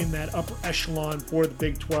in that upper echelon for the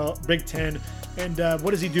Big 10. And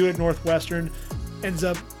what does he do at Northwestern? Ends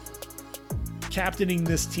up captaining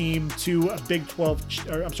this team to a Big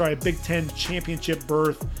 10 championship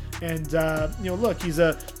berth. And, look, he's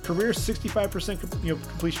a career 65%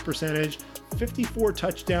 completion percentage, 54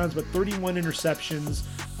 touchdowns, but 31 interceptions.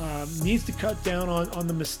 Needs to cut down on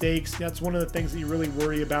the mistakes. That's one of the things that you really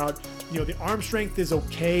worry about. The arm strength is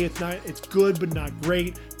okay. It's good, but not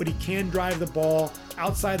great. But he can drive the ball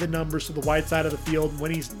outside the numbers to the wide side of the field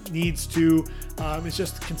when he needs to. It's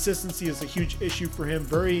just consistency is a huge issue for him.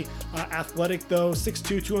 Very athletic, though.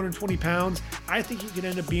 6'2", 220 pounds. I think he could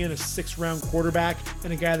end up being a 6th-round quarterback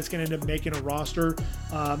and a guy that's going to end up making a roster.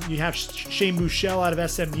 You have Shane Buechele out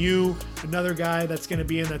of SMU, another guy that's going to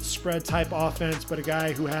be in that spread-type offense, but a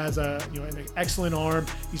guy who has an excellent arm.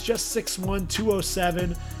 He's just 6'1",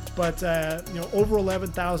 207, but over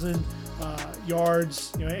 11,000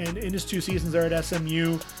 yards, and in his 2 seasons there at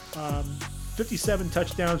SMU, 57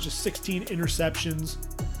 touchdowns, just 16 interceptions.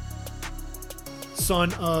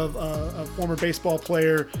 Son of a former baseball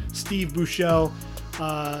player, Steve Buechele.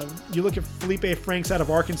 You look at Felipe Franks out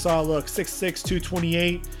of Arkansas, 6'6",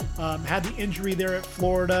 228. Had the injury there at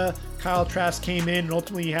Florida. Kyle Trask came in, and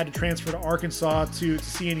ultimately he had to transfer to Arkansas to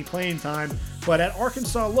see any playing time. But at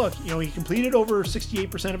Arkansas, he completed over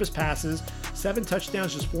 68% of his passes, 7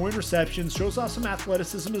 touchdowns, just 4 interceptions, shows off some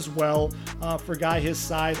athleticism as well for a guy his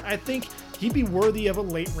size. I think he'd be worthy of a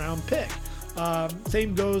late round pick.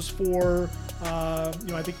 Same goes for, I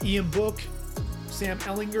think Ian Book, Sam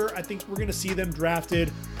Ehlinger. I think we're going to see them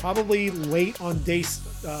drafted probably late on day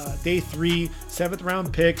 3, 7th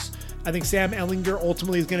round picks. I think Sam Ehlinger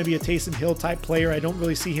ultimately is going to be a Taysom Hill type player. I don't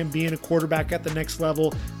really see him being a quarterback at the next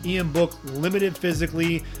level. Ian Book, limited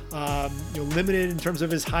physically, limited in terms of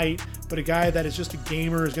his height, but a guy that is just a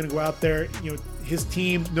gamer, is going to go out there. His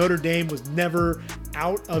team, Notre Dame, was never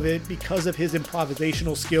out of it because of his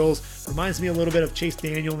improvisational skills. Reminds me a little bit of Chase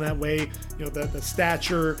Daniel in that way, the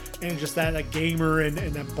stature and just that gamer and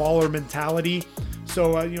that baller mentality.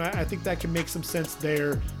 So, I think that can make some sense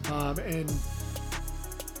there. And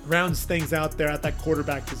rounds things out there at that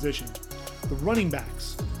quarterback position. The running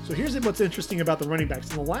backs. So here's what's interesting about the running backs.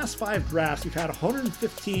 In the last 5 drafts, we've had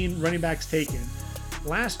 115 running backs taken.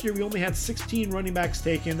 Last year, we only had 16 running backs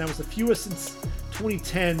taken. That was the fewest since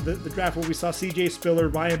 2010, the draft where we saw C.J. Spiller,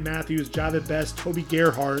 Ryan Matthews, Jahvid Best, Toby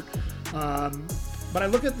Gerhart. But I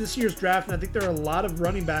look at this year's draft, and I think there are a lot of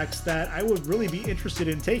running backs that I would really be interested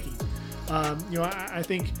in taking. I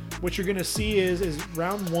think what you're going to see is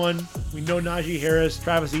round 1, we know Najee Harris,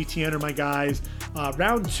 Travis Etienne are my guys.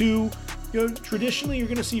 Round 2, traditionally you're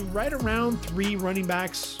going to see right around 3 running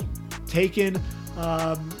backs taken.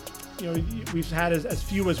 We've had as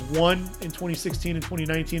few as 1 in 2016 and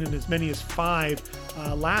 2019 and as many as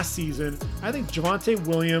 5 last season. I think Javonte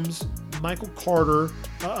Williams, Michael Carter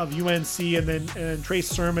of UNC, and then Trey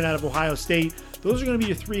Sermon out of Ohio State. Those are going to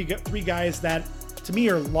be your three guys that, to me,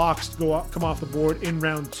 are locks to come off the board in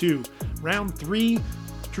round 2. Round 3,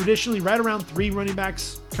 traditionally right around 3 running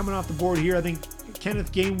backs coming off the board here. I think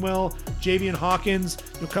Kenneth Gainwell, Javian Hawkins,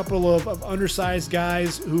 a couple of undersized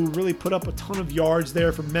guys who really put up a ton of yards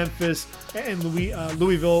there from Memphis and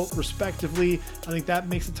Louisville, respectively. I think that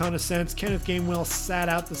makes a ton of sense. Kenneth Gainwell sat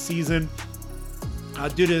out the season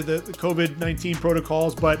due to the COVID-19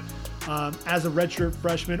 protocols, but as a redshirt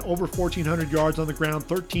freshman, over 1,400 yards on the ground,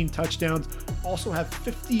 13 touchdowns, also have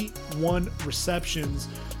 51 receptions.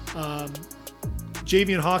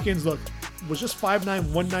 Javian Hawkins, was just 5'9",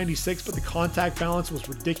 196, but the contact balance was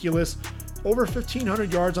ridiculous. Over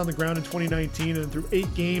 1,500 yards on the ground in 2019, and through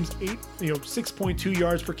 8 games, 6.2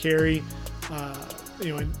 yards per carry.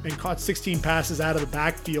 and caught 16 passes out of the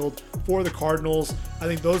backfield for the Cardinals. I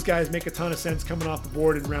think those guys make a ton of sense coming off the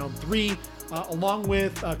board in round 3, along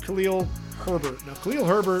with Khalil Herbert. Now, Khalil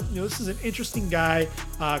Herbert, this is an interesting guy.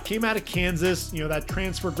 Came out of Kansas,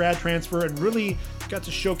 that grad transfer, and really got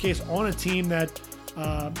to showcase on a team that,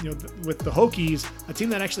 with the Hokies, a team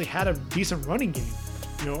that actually had a decent running game.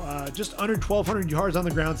 Just under 1,200 yards on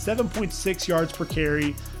the ground, 7.6 yards per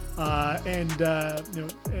carry, and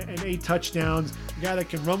 8 touchdowns. A guy that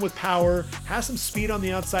can run with power, has some speed on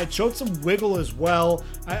the outside, showed some wiggle as well.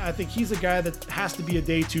 I think he's a guy that has to be a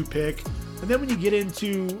day 2 pick. And then when you get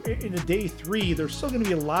into a day 3, there's still going to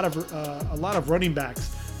be a lot of running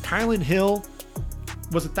backs. Kylan Hill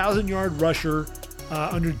was a 1,000-yard rusher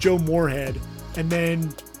under Joe Moorhead, and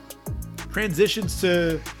then transitions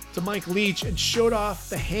to Mike Leach and showed off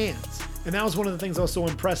the hands. And that was one of the things that was so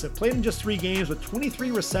impressive. Played in just 3 games with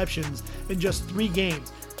 23 receptions in just 3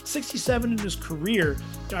 games. 67 in his career.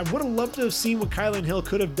 I would have loved to have seen what Kylan Hill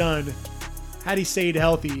could have done had he stayed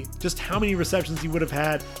healthy. Just how many receptions he would have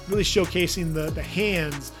had, really showcasing the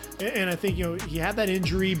hands. And I think, he had that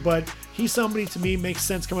injury, but he's somebody to me makes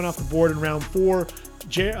sense coming off the board in round 4.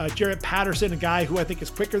 Jarrett Patterson, a guy who I think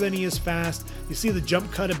is quicker than he is fast. You see the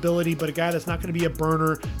jump cut ability, but a guy that's not going to be a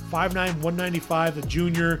burner. 5'9", 195, the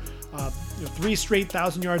junior. 3 straight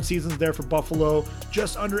 1,000-yard seasons there for Buffalo.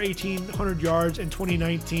 Just under 1,800 yards in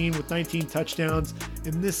 2019 with 19 touchdowns.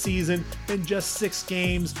 In this season, in just 6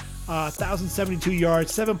 games, 1,072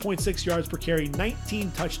 yards, 7.6 yards per carry,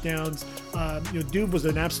 19 touchdowns. Dude was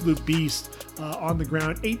an absolute beast on the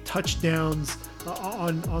ground. 8 touchdowns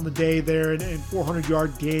on the day there, and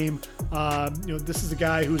 400-yard game. This is a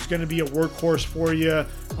guy who's going to be a workhorse for you.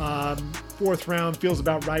 4th round feels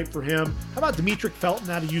about right for him. How about Demetric Felton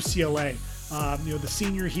out of UCLA? The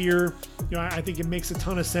senior here, I think it makes a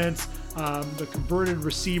ton of sense. The converted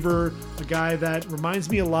receiver, a guy that reminds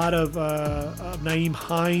me a lot of Nyheim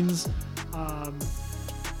Hines.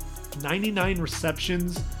 99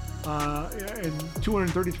 receptions and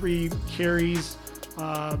 233 carries.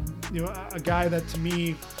 A guy that to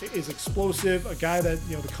me is explosive, a guy that,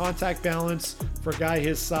 the contact balance for a guy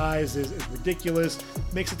his size is ridiculous.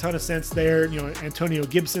 Makes a ton of sense there. Antonio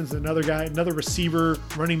Gibson's another guy, another receiver,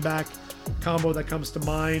 running back combo that comes to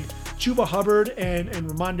mind. Chuba Hubbard and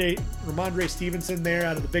Ramondre Stevenson there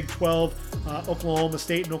out of the Big 12, Oklahoma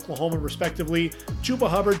State and Oklahoma respectively. Chuba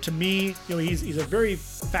Hubbard to me, he's a very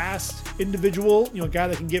fast individual, a guy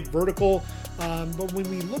that can get vertical. But when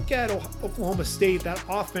we look at Oklahoma State, that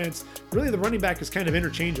offense, really the running back is kind of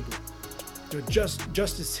interchangeable.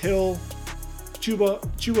 Justice Hill,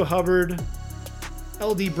 Chuba Hubbard,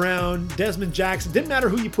 L.D. Brown, Desmond Jackson. Didn't matter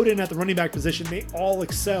who you put in at the running back position, they all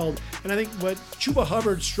excelled. And I think what Chuba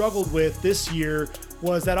Hubbard struggled with this year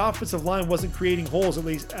was that offensive line wasn't creating holes, at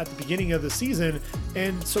least at the beginning of the season.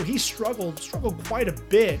 And so he struggled quite a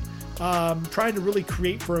bit, trying to really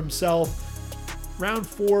create for himself. Round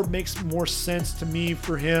 4 makes more sense to me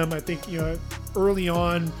for him. I think, early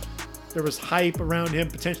on, there was hype around him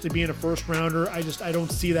potentially being a 1st rounder. I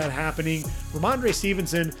don't see that happening. Ramondre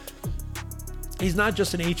Stevenson, he's not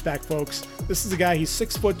just an H-back, folks. This is a guy, he's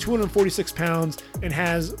 6 foot, 246 pounds, and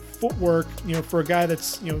has footwork, for a guy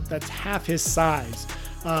that's half his size.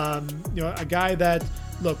 A guy that,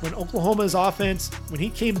 look, when Oklahoma's offense, when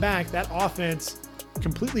he came back, that offense,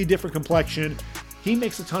 completely different complexion. He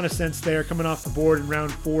makes a ton of sense there coming off the board in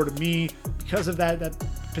round 4 to me because of that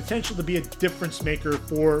potential to be a difference maker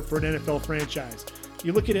for an NFL franchise.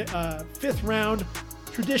 You look at it, 5th round,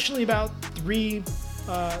 traditionally about 3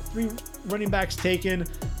 running backs taken.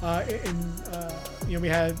 We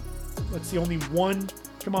had, only 1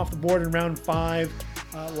 come off the board in round 5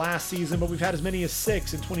 last season, but we've had as many as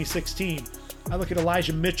 6 in 2016. I look at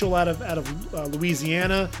Elijah Mitchell out of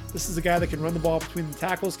Louisiana. This is a guy that can run the ball between the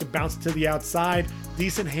tackles, can bounce it to the outside,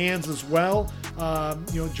 decent hands as well.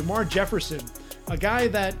 Jamar Jefferson, a guy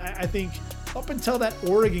that I think up until that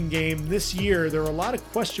Oregon game this year, there were a lot of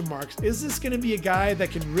question marks. Is this going to be a guy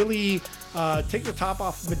that can really take the top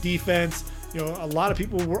off of a defense? A lot of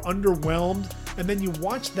people were underwhelmed. And then you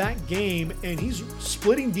watch that game and he's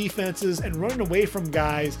splitting defenses and running away from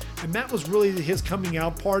guys. And that was really his coming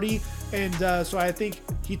out party. And so I think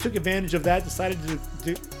he took advantage of that, decided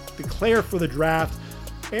to declare for the draft.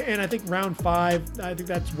 And I think round 5, I think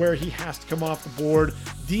that's where he has to come off the board.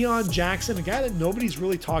 Deion Jackson, a guy that nobody's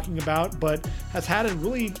really talking about, but has had a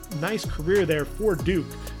really nice career there for Duke.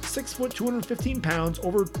 6 foot, 215 pounds,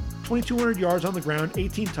 over 2,200 yards on the ground,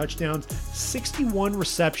 18 touchdowns, 61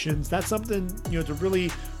 receptions. That's something, to really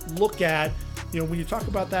look at. when you talk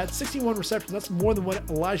about that, 61 receptions, that's more than what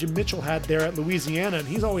Elijah Mitchell had there at Louisiana, and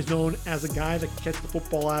he's always known as a guy that can catch the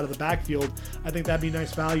football out of the backfield. I think that'd be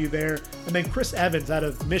nice value there. And then Chris Evans out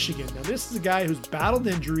of Michigan. Now, this is a guy who's battled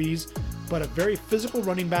injuries, but a very physical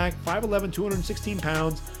running back, 5'11", 216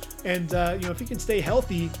 pounds. And, if he can stay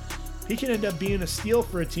healthy, he can end up being a steal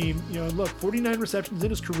for a team. Look, 49 receptions in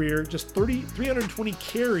his career, just 320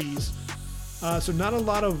 carries. So not a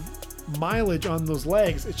lot of mileage on those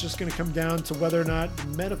legs. It's just going to come down to whether or not the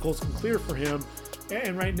medicals can clear for him.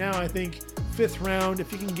 And right now, I think 5th round,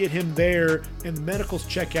 if you can get him there and the medicals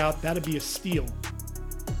check out, that'd be a steal.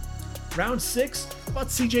 Round 6, about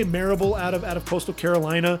CJ Marable out of Coastal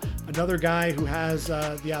Carolina, another guy who has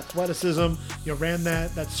the athleticism. Ran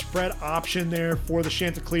that spread option there for the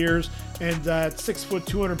Chanticleers, and at 6 foot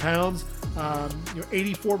 200 pounds.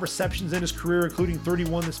 84 receptions in his career, including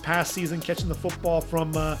 31 this past season, catching the football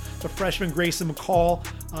from the freshman Grayson McCall.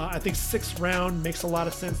 I think 6th round makes a lot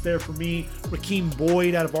of sense there for me. Rakeem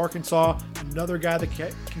Boyd out of Arkansas, another guy that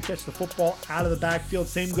can catch the football out of the backfield.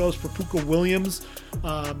 Same goes for Puka Williams.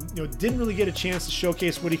 Didn't really get a chance to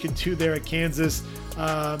showcase what he could do there at Kansas,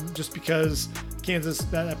 just because Kansas,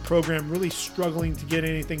 that program really struggling to get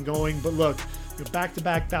anything going. But look,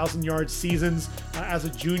 back-to-back 1,000-yard seasons. As a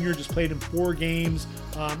junior, just played in 4 games.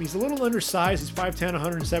 He's a little undersized. He's 5'10",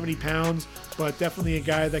 170 pounds, but definitely a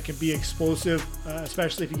guy that can be explosive,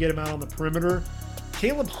 especially if you get him out on the perimeter.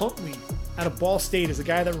 Caleb Huntley out of Ball State is a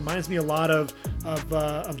guy that reminds me a lot of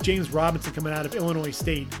James Robinson coming out of Illinois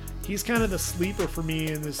State. He's kind of the sleeper for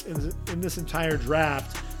me in this entire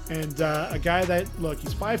draft. And a guy that, look,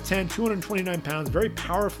 he's 5'10", 229 pounds, very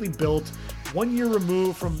powerfully built, 1 year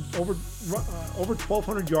removed from over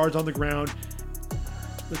 1,200 yards on the ground.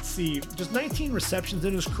 Let's see, just 19 receptions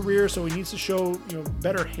in his career, so he needs to show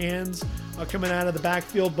better hands coming out of the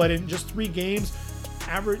backfield. But in just 3 games,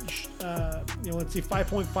 average,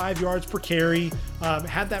 5.5 yards per carry.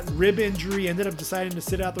 Had that rib injury, ended up deciding to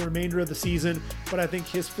sit out the remainder of the season. But I think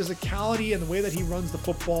his physicality and the way that he runs the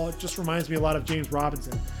football, it just reminds me a lot of James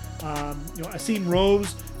Robinson. Asim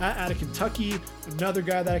Rose out of Kentucky, another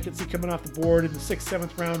guy that I could see coming off the board in the 6th,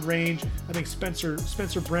 7th round range. I think Spencer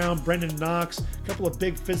Brown, Brendan Knox, a couple of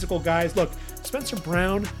big physical guys. Look, Spencer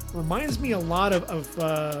Brown reminds me a lot of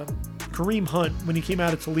Kareem Hunt when he came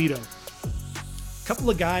out of Toledo. A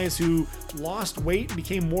couple of guys who lost weight and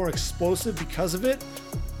became more explosive because of it.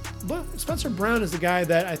 But Spencer Brown is the guy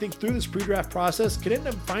that I think through this pre-draft process could end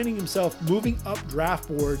up finding himself moving up draft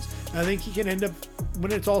boards. And I think he can end up,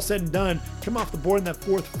 when it's all said and done, come off the board in that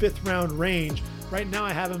 4th, 5th round range. Right now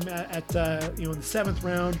I have him at in the 7th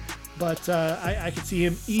round, but I could see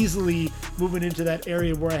him easily moving into that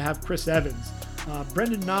area where I have Chris Evans.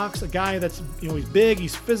 Brendan Knox, a guy that's, he's big,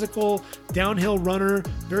 he's physical, downhill runner,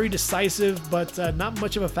 very decisive, but not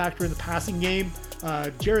much of a factor in the passing game.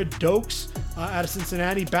 Jared Dokes out of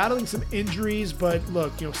Cincinnati, battling some injuries, but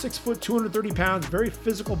look, 6 foot, 230 pounds, very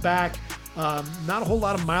physical back. Not a whole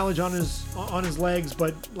lot of mileage on his legs,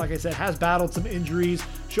 but like I said, has battled some injuries,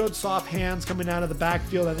 showed soft hands coming out of the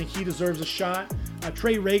backfield. I think he deserves a shot.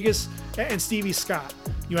 Trey Regis and Stevie Scott,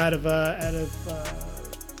 out of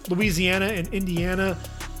Louisiana and Indiana,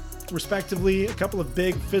 respectively. A couple of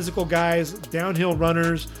big physical guys, downhill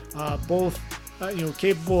runners, both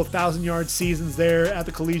capable of 1,000-yard seasons there at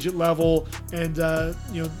the collegiate level. And I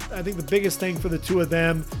think the biggest thing for the two of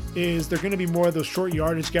them is they're going to be more of those short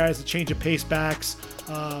yardage guys, the change of pace backs,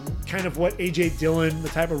 kind of what A.J. Dillon, the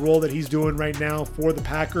type of role that he's doing right now for the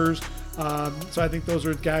Packers. So I think those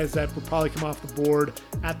are guys that will probably come off the board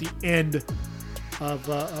at the end of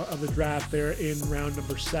the draft there in round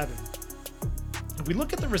number 7. If we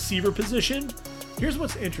look at the receiver position, here's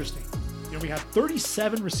what's interesting. We have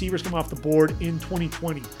 37 receivers come off the board in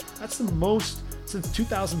 2020. That's the most since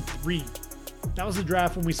 2003. That was the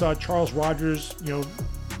draft when we saw Charles Rogers,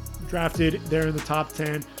 drafted there in the top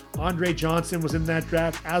 10. Andre Johnson was in that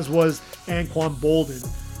draft, as was Anquan Bolden.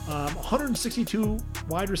 162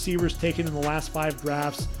 wide receivers taken in the last 5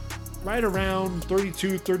 drafts. Right around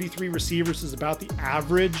 32, 33 receivers is about the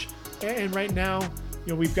average. And right now,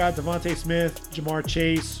 we've got Devontae Smith, Jamar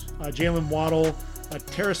Chase, Jalen Waddle,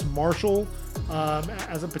 Terrace Marshall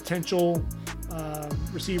as a potential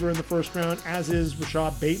receiver in the first round, as is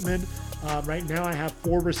Rashad Bateman. Right now I have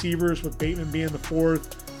 4 receivers, with Bateman being the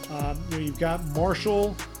 4th. You've got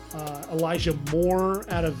Marshall, Elijah Moore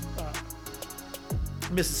out of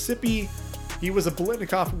Mississippi. He was a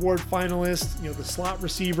Biletnikoff Award finalist, the slot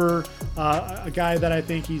receiver, a guy that I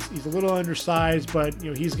think he's a little undersized, but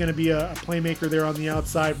he's going to be a playmaker there on the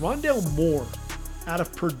outside. Rondale Moore out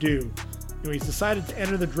of Purdue. he's decided to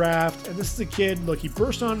enter the draft, and this is a kid, look, he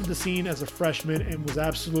burst onto the scene as a freshman and was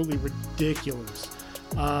absolutely ridiculous.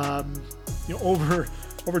 Over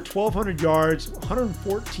 1,200 yards,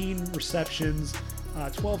 114 receptions,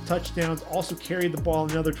 12 touchdowns, also carried the ball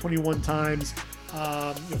another 21 times.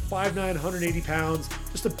 5'9", 180 pounds,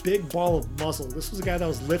 just a big ball of muscle. This was a guy that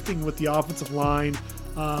was lifting with the offensive line,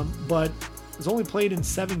 but has only played in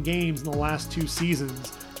 7 games in the last 2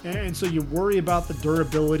 seasons. And so you worry about the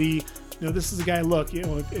durability. This is a guy, look,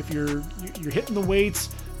 if you're hitting the weights,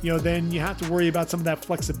 then you have to worry about some of that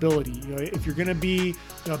flexibility. If you're going to be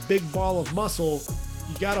a big ball of muscle,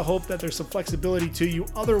 you got to hope that there's some flexibility to you.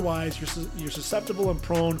 Otherwise, you're susceptible and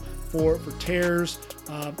prone for tears.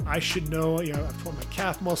 I should know, I've torn my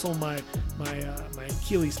calf muscle, my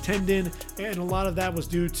Achilles tendon, and a lot of that was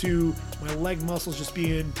due to my leg muscles just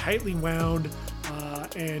being tightly wound,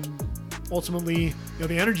 and ultimately,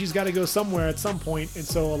 the energy's got to go somewhere at some point, and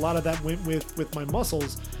so a lot of that went with my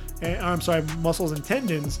muscles. Muscles and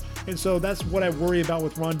tendons. And so that's what I worry about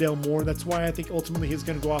with Rondale Moore. That's why I think ultimately he's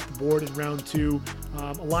going to go off the board in round 2.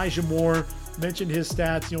 Elijah Moore, mentioned his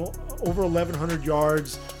stats, over 1,100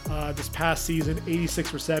 yards this past season,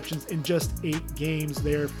 86 receptions in just 8 games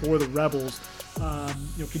there for the Rebels.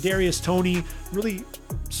 Kadarius Toney really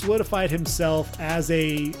solidified himself as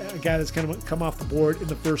a guy that's kind of come off the board in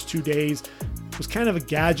the first 2 days. Was kind of a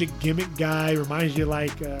gadget gimmick guy, reminds you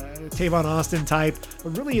like Tavon Austin type,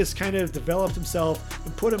 but really has kind of developed himself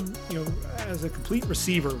and put him, as a complete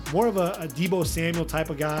receiver, more of a Deebo Samuel type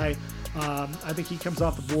of guy. I think he comes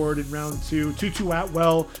off the board in round 2. Tutu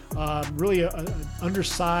Atwell, really an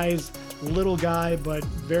undersized little guy, but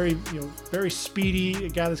very speedy, a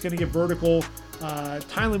guy that's going to get vertical.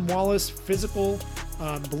 Tylan Wallace, physical,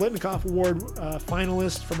 Biletnikoff Award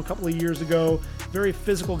finalist from a couple of years ago. Very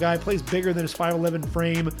physical guy, plays bigger than his 5'11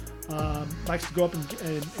 frame, likes to go up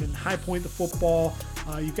and high point the football.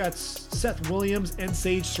 You've got Seth Williams and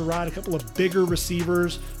Sage Surratt, a couple of bigger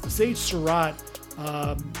receivers. Sage Surratt,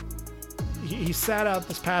 he sat out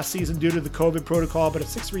this past season due to the COVID protocol, but at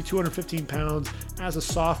 6'3", 215 pounds as a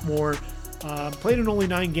sophomore. Played in only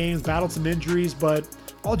 9 games, battled some injuries, but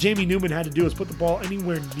all Jamie Newman had to do was put the ball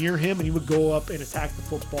anywhere near him, and he would go up and attack the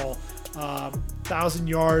football.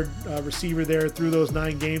 1,000-yard receiver there through those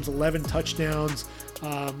 9 games, 11 touchdowns,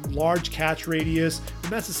 large catch radius.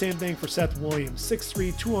 And that's the same thing for Seth Williams,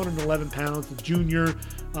 6'3", 211 pounds, the junior.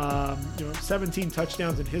 17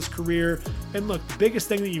 touchdowns in his career. And look, the biggest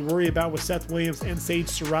thing that you worry about with Seth Williams and Sage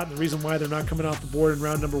Surratt, and the reason why they're not coming off the board in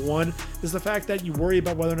round number 1, is the fact that you worry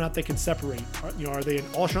about whether or not they can separate. Are they an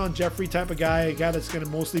Alshon Jeffrey type of guy, a guy that's going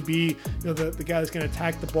to mostly be the guy that's going to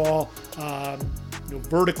attack the ball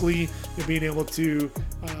vertically, being able to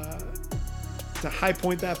high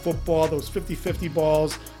point that football, those 50-50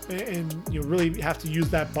 balls, and really have to use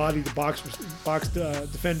that body to box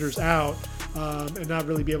defenders out, and not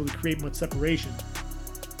really be able to create much separation.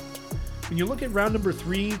 When you look at round number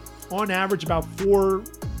 3, on average about 4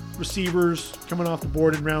 receivers coming off the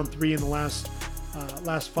board in round 3 in the last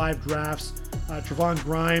 5 drafts. Trevon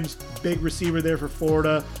Grimes, big receiver there for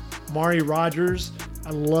Florida. Mari Rogers,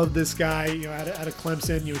 I love this guy, out of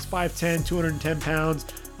Clemson. He was 5'10", 210 pounds.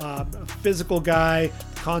 A physical guy,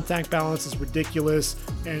 contact balance is ridiculous,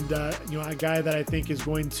 and a guy that I think is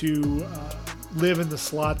going to live in the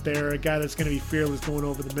slot there, a guy that's going to be fearless going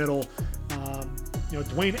over the middle.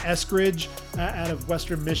 Dwayne Eskridge out of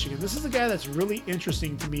Western Michigan. This is a guy that's really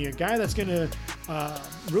interesting to me, a guy that's going to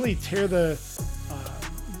really tear the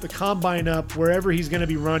combine up wherever he's going to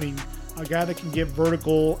be running, a guy that can get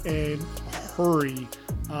vertical and hurry.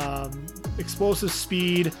 Explosive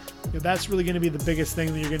speed, that's really going to be the biggest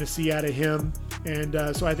thing that you're going to see out of him. And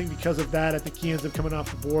so I think because of that, I think he ends up coming off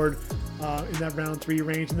the board in that round 3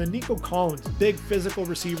 range. And then Nico Collins, big physical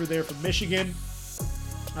receiver there from Michigan.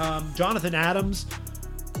 Jonathan Adams,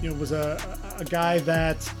 was a guy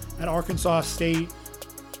that at Arkansas State,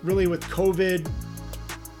 really with COVID,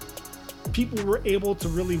 people were able to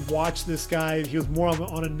really watch this guy. He was more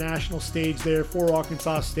on a national stage there for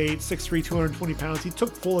Arkansas State, 6'3", 220 pounds. He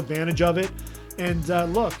took full advantage of it. And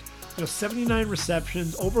look, 79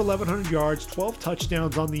 receptions, over 1,100 yards, 12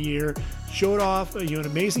 touchdowns on the year. Showed off, an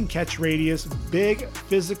amazing catch radius, big,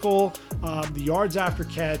 physical, the yards after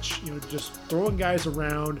catch, just throwing guys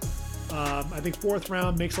around. I think 4th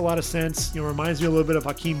round makes a lot of sense. Reminds me a little bit of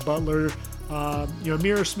Hakeem Butler.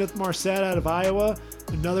 Amir Smith-Marset out of Iowa,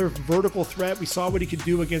 another vertical threat. We saw what he could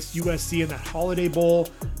do against USC in that Holiday Bowl.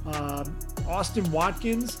 Austin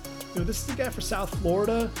Watkins, this is the guy for South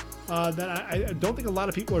Florida that I don't think a lot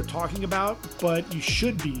of people are talking about, but you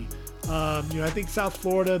should be. I think South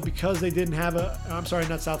Florida, because they didn't have not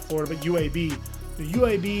South Florida, but UAB.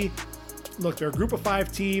 UAB look, they're a group of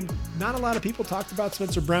 5 team. Not a lot of people talked about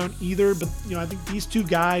Spencer Brown either, but I think these two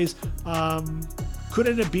guys could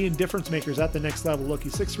end up being difference makers at the next level. Look,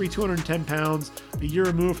 he's 6'3", 210 pounds, a year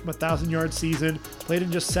removed from a 1,000-yard season, played in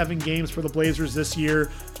just 7 games for the Blazers this year.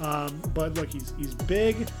 But look, he's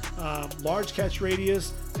big, large catch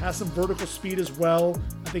radius, has some vertical speed as well.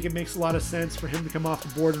 I think it makes a lot of sense for him to come off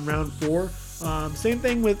the board in round 4. Same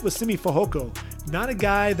thing with Simi Fehoko. Not a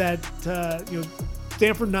guy that,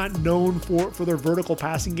 Stanford not known for their vertical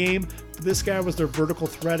passing game, but this guy was their vertical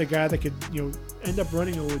threat, a guy that could, end up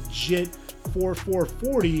running a legit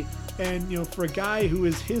 4.40, and for a guy who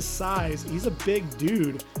is his size, he's a big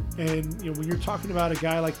dude, and when you're talking about a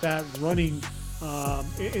guy like that running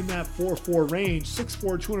in that 4.4 range,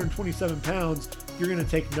 6'4", 227 pounds, you're going to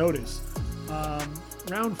take notice.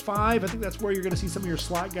 Round 5, I think that's where you're going to see some of your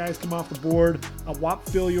slot guys come off the board. Whop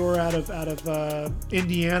Philyor out of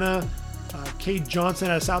Indiana, Cade Johnson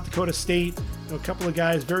out of South Dakota State. A couple of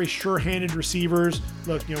guys, very sure-handed receivers.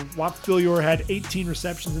 Look, Whop Philyor had 18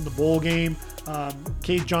 receptions in the bowl game.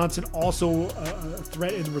 Cade Johnson also a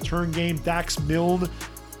threat in the return game. Dax Milne,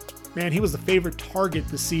 man, he was the favorite target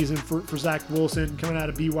this season for Zach Wilson coming out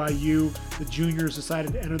of BYU. The juniors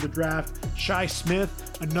decided to enter the draft. Shi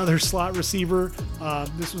Smith, another slot receiver.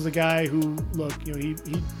 This was a guy who, look, he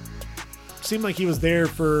seemed like he was there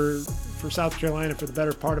for South Carolina for the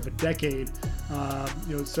better part of a decade.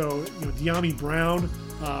 De'Ami Brown,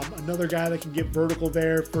 another guy that can get vertical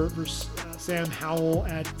there for Sam Howell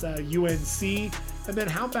at UNC. And then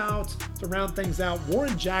how about, to round things out,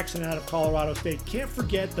 Warren Jackson out of Colorado State. Can't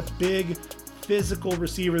forget the big physical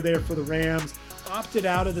receiver there for the Rams. Opted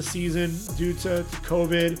out of the season due to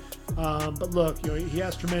COVID. But look, he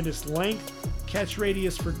has tremendous length, catch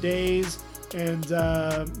radius for days, and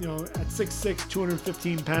at 6'6",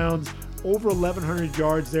 215 pounds, over 1,100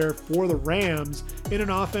 yards there for the Rams in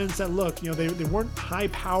an offense that, look, they weren't high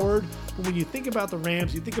powered, but when you think about the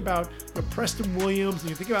Rams, you think about Preston Williams,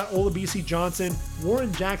 and you think about Olabisi Johnson.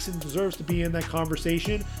 Warren Jackson deserves to be in that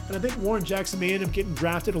conversation, and I think Warren Jackson may end up getting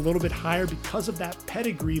drafted a little bit higher because of that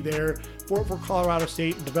pedigree there for Colorado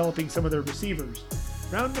State and developing some of their receivers.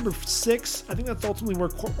 Round number 6, I think that's ultimately where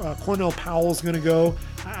Cornell Powell is going to go.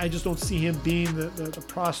 I just don't see him being the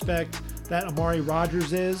prospect that Amari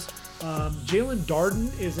Rodgers is. Jalen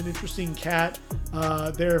Darden is an interesting cat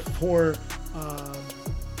there for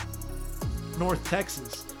North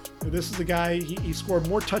Texas. This is a guy, he scored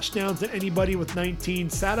more touchdowns than anybody with 19,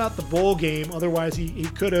 sat out the bowl game. Otherwise, he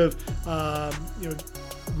could have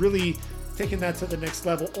really taken that to the next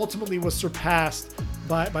level. Ultimately was surpassed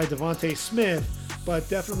by Devontae Smith, but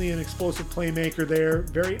definitely an explosive playmaker there.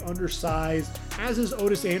 Very undersized, as is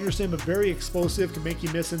Otis Anderson, but very explosive, can make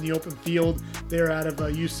you miss in the open field there out of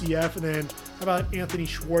UCF. And then how about Anthony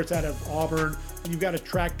Schwartz out of Auburn? And you've got a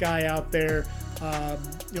track guy out there.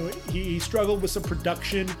 He struggled with some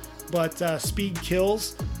production, but speed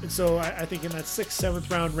kills. And so I think in that 6th,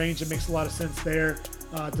 7th round range, it makes a lot of sense there.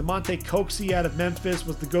 DeMonte Coxie out of Memphis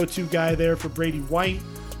was the go-to guy there for Brady White.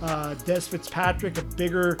 Des Fitzpatrick, a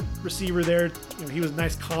bigger receiver there. He was a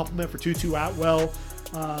nice compliment for Tutu Atwell.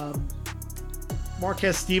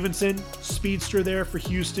 Marquez Stevenson, speedster there for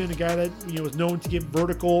Houston, a guy that was known to get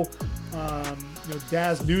vertical.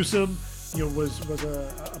 Daz Newsome, was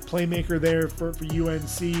a playmaker there for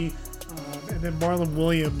UNC. And then Marlon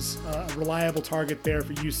Williams, a reliable target there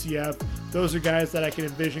for UCF. Those are guys that I can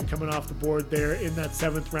envision coming off the board there in that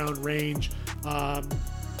 7th round range.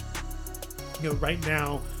 Right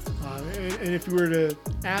now, and if you were to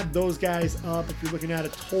add those guys up, if you're looking at a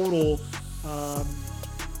total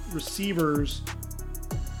receivers,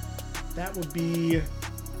 that would be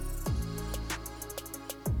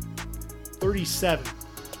 37.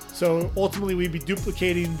 So ultimately, we'd be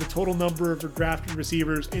duplicating the total number of drafted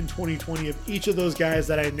receivers in 2020 if each of those guys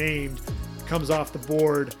that I named comes off the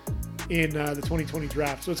board in the 2020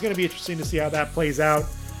 draft. So it's going to be interesting to see how that plays out.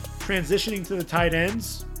 Transitioning to the tight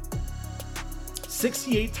ends,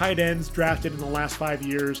 68 tight ends drafted in the last 5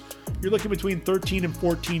 years. You're looking between 13 and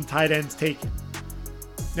 14 tight ends taken.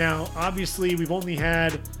 Now, obviously, we've only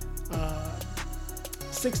had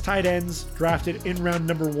 6 tight ends drafted in round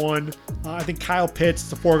number 1. I think Kyle Pitts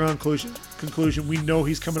is a foregone conclusion. We know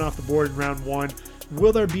he's coming off the board in round 1.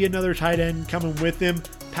 Will there be another tight end coming with him?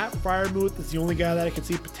 Pat Freiermuth is the only guy that I can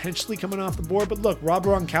see potentially coming off the board. But look, Rob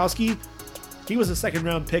Gronkowski, he was a 2nd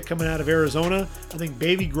round pick coming out of Arizona. I think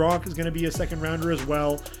Baby Gronk is going to be a 2nd rounder as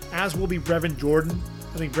well, as will be Brevin Jordan.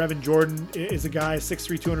 I think Brevin Jordan is a guy,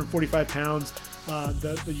 6'3", 245 pounds.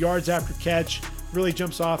 The yards after catch really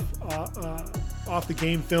jumps off the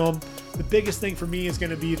game film. The biggest thing for me is going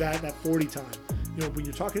to be that 40 time. when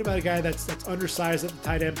you're talking about a guy that's undersized at the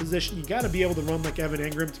tight end position, you got to be able to run like Evan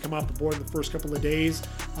Engram to come off the board in the first couple of days.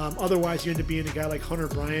 Otherwise, you end up being a guy like Hunter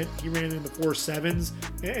Bryant. He ran in the 4.7s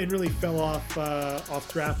and really fell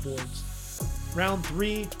off draft boards. Round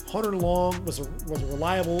 3, Hunter Long was a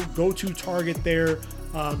reliable go-to target there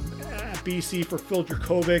at BC for Phil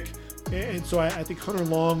Dracovic. And so I think Hunter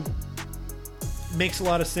Long makes a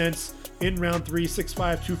lot of sense in round 3, 6'5",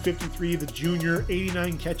 253, the junior,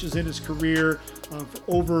 89 catches in his career for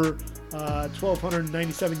over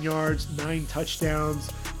 1,297 yards, 9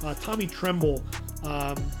 touchdowns. Tommy Tremble,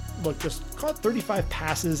 just caught 35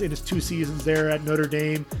 passes in his 2 seasons there at Notre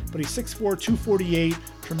Dame, but he's 6'4", 248,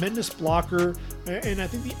 tremendous blocker, and I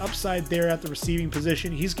think the upside there at the receiving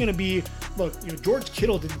position, he's going to be, George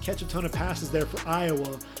Kittle didn't catch a ton of passes there for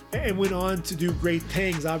Iowa and went on to do great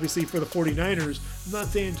things, obviously, for the 49ers. I'm not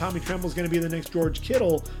saying Tommy Tremble's going to be the next George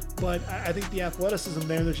Kittle, but I think the athleticism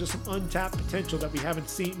there's just some untapped potential that we haven't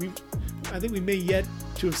seen. I think we may yet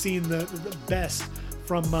to have seen the best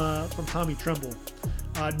from Tommy Tremble.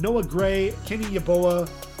 Noah Gray, Kenny Yeboah,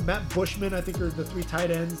 Matt Bushman, I think are the 3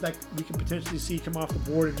 tight ends that we can potentially see come off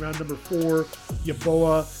the board in round number 4.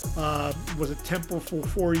 Yeboah was at Temple for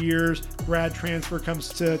 4 years. Grad transfer, comes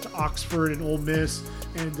to Oxford and Ole Miss,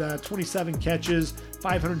 and 27 catches,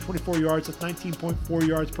 524 yards, that's 19.4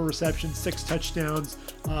 yards per reception, 6 touchdowns.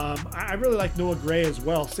 I really like Noah Gray as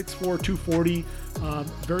well, 6'4", 240,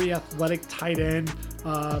 very athletic tight end.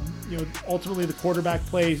 Ultimately the quarterback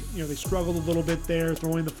play, they struggled a little bit there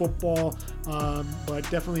throwing the football, but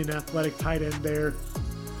definitely an athletic tight end there.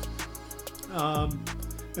 And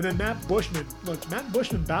then Matt Bushman. Matt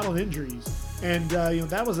Bushman battled injuries, and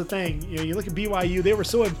that was the thing. You look at BYU; they were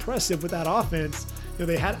so impressive with that offense.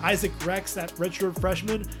 They had Isaac Rex, that redshirt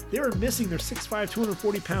freshman. They were missing their 6'5",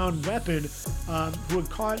 240-pound weapon, who had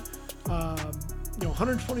caught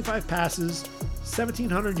 125 passes,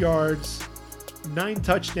 1,700 yards, 9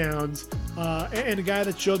 touchdowns, and a guy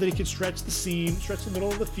that showed that he could stretch the middle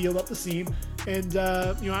of the field up the seam. And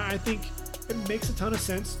I think it makes a ton of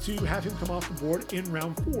sense to have him come off the board in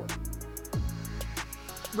round 4.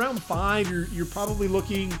 Round 5, you're probably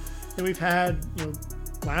looking, and we've had,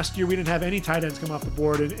 last year we didn't have any tight ends come off the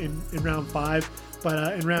board in round 5,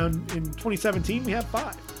 but in 2017 we have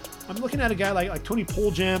 5. I'm looking at a guy like Tony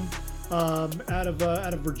Poljam out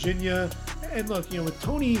of Virginia, and look, with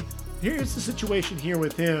Tony, here's the situation here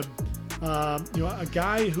with him. A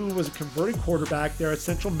guy who was a converted quarterback there at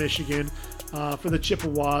Central Michigan for the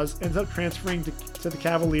Chippewas, ends up transferring to the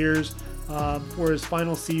Cavaliers for his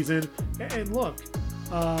final season. And look,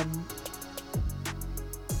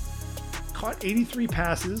 caught 83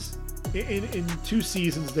 passes in 2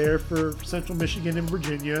 seasons there for Central Michigan and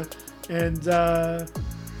Virginia. And,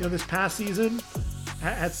 this past season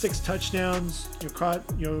had 6 touchdowns, caught,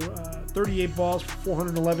 38 balls for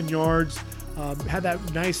 411 yards, had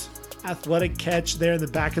that nice athletic catch there in the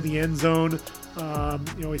back of the end zone.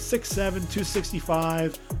 He's 6'7",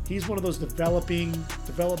 265. He's one of those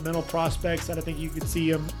developmental prospects that I think you could see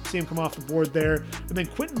him come off the board there. And then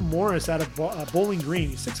Quentin Morris out of Bowling Green.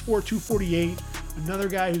 He's 6'4", 248. Another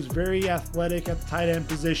guy who's very athletic at the tight end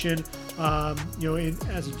position.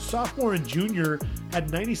 As a sophomore and junior,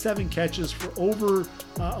 had 97 catches for over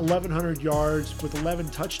 1,100 yards with 11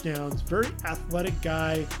 touchdowns. Very athletic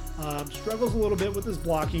guy. Struggles a little bit with his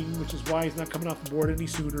blocking, which is why he's not coming off the board any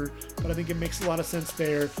sooner. But I think it makes a lot of sense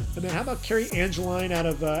there. And then how about Kerry Angeline out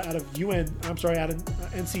of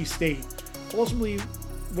NC State? Ultimately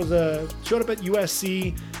showed up at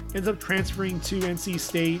USC, ends up transferring to NC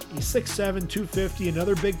State. He's 6'7", 250,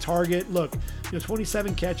 another big target. Look,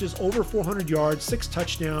 27 catches, over 400 yards, 6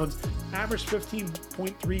 touchdowns, averaged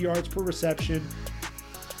 15.3 yards per reception.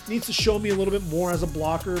 Needs to show me a little bit more as a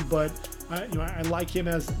blocker, but I like him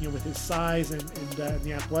as with his size and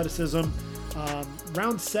the athleticism.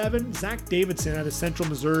 Round 7, Zach Davidson out of Central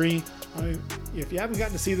Missouri. If you haven't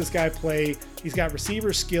gotten to see this guy play, he's got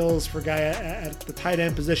receiver skills for a guy at the tight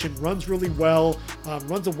end position. Runs really well,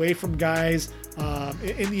 runs away from guys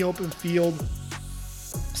in the open field.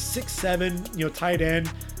 6'7", tight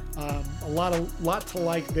end. A lot to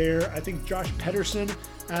like there. I think Josh Pedersen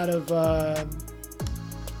out of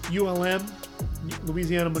ULM,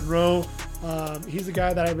 Louisiana Monroe. He's a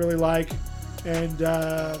guy that I really like, and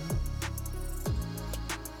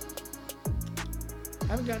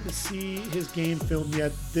haven't gotten to see his game film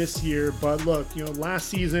yet this year, but look, last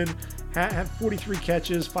season had 43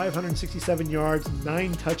 catches, 567 yards,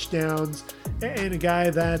 9 touchdowns, and a guy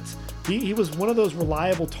that he was one of those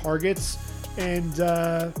reliable targets. And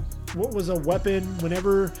what was a weapon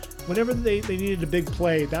whenever they needed a big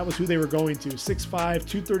play. That was who they were going to. 6'5",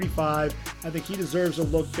 235. I think he deserves a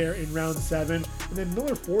look there in round 7. And then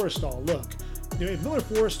Miller Forristall, look. If Miller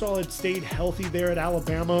Forristall had stayed healthy there at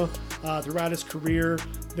Alabama throughout his career,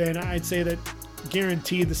 then I'd say that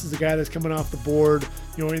guaranteed this is a guy that's coming off the board,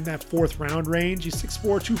 in that 4th round range. He's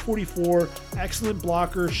 6'4", 244, excellent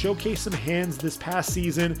blocker, showcased some hands this past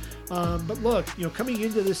season. But look, coming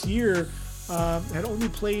into this year, had only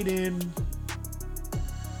played in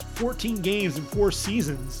 14 games in 4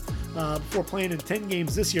 seasons before playing in 10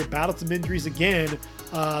 games this year, battled some injuries again.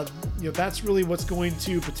 That's really what's going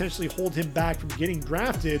to potentially hold him back from getting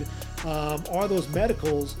drafted, are those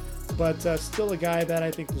medicals, but still a guy that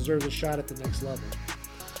I think deserves a shot at the next level.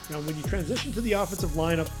 Now, when you transition to the offensive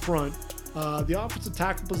line up front, the offensive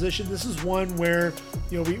tackle position, this is one where,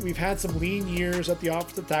 we've had some lean years at the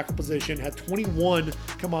offensive tackle position, had 21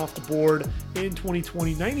 come off the board in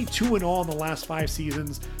 2020, 92 in all in the last 5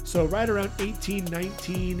 seasons. So right around 18,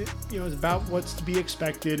 19, is about what's to be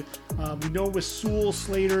expected. We know with Sewell,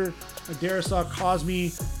 Slater, Darrisaw,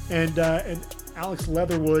 Cosme, and Alex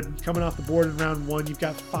Leatherwood coming off the board in round 1, you've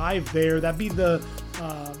got 5 there. That'd be the,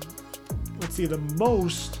 the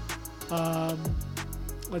most.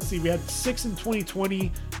 We had 6 in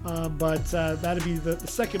 2020, but that'd be the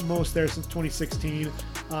second most there since 2016.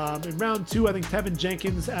 In round 2, I think Tevin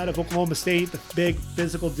Jenkins out of Oklahoma State, the big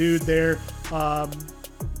physical dude there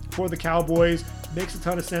for the Cowboys, makes a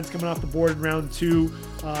ton of sense coming off the board in round 2.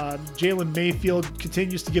 Jalen Mayfield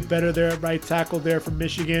continues to get better there at right tackle there from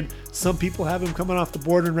Michigan. Some people have him coming off the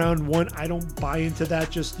board in round 1. I don't buy into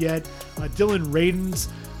that just yet. Dylan Radins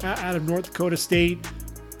out of North Dakota State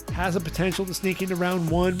has a potential to sneak into round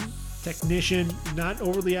 1. Technician, not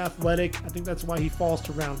overly athletic. I think that's why he falls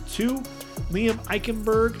to round 2. Liam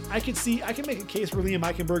Eichenberg, I can make a case for Liam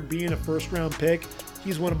Eichenberg being a 1st round pick.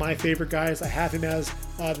 He's one of my favorite guys. I have him as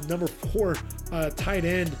the number 4 tight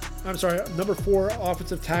end. Number 4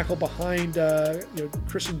 offensive tackle behind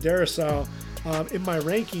Christian Darrisaw in my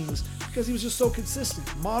rankings, because he was just so consistent.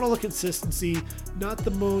 Model of consistency, not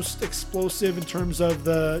the most explosive in terms of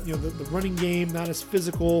the running game, not as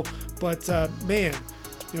physical, but the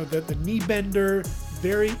knee bender,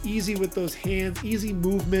 very easy with those hands, easy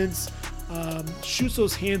movements, shoots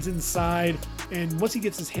those hands inside, and once he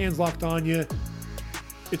gets his hands locked on you,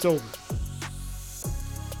 it's over.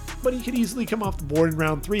 But he could easily come off the board in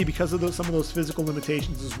round 3 because of some of those physical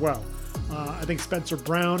limitations as well. I think Spencer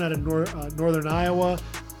Brown out of Northern Iowa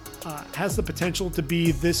has the potential to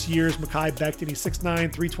be this year's Mekhi Becton. He's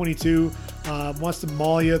 6'9", 322, wants to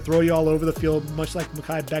maul you, throw you all over the field, much like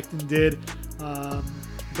Mekhi Becton did.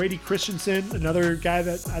 Brady Christensen, another guy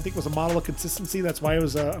that I think was a model of consistency. That's why he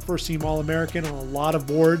was a first-team All-American on a lot of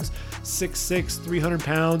boards. 6'6", 300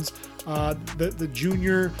 pounds. The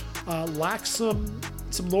junior lacks some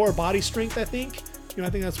lower body strength, I think. I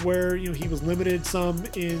think that's where he was limited some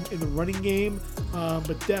in the running game,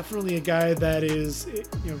 but definitely a guy that is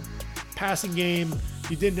passing game.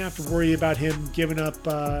 You didn't have to worry about him giving up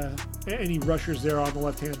any rushers there on the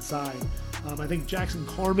left-hand side. I think Jackson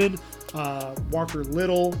Carman, Walker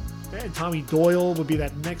Little, and Tommy Doyle would be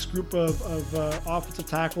that next group of offensive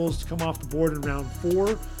tackles to come off the board in round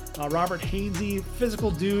 4. Robert Hainsey, physical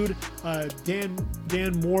dude.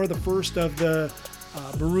 Dan Moore, the first of the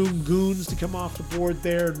Maroon Goons to come off the board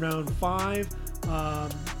there in round 5. I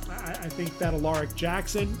think that Alaric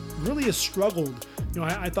Jackson really has struggled.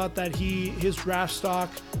 I thought that his draft stock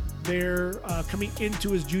there coming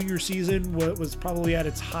into his junior season was probably at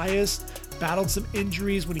its highest. Battled some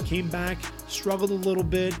injuries when he came back, struggled a little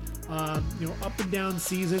bit. Up and down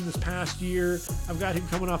season this past year. I've got him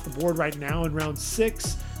coming off the board right now in round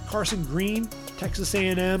 6. Carson Green, Texas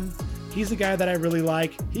A&M. He's the guy that I really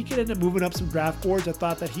like. He could end up moving up some draft boards. I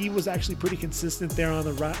thought that he was actually pretty consistent there on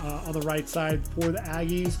the right side for the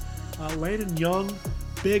Aggies. Landon Young,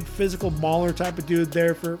 big physical mauler type of dude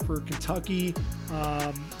there for Kentucky.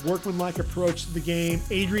 Workman-like approach to the game.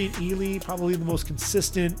 Adrian Ely, probably the most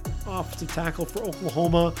consistent offensive tackle for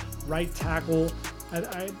Oklahoma. Right tackle.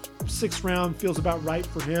 6th round feels about right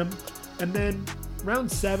for him. And then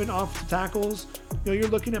round 7 offensive tackles, you're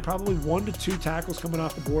looking at probably 1 to 2 tackles coming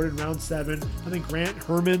off the board in round 7. I think Grant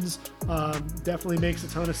Hermans definitely makes a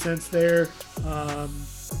ton of sense there.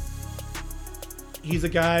 He's a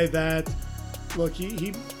guy that, look,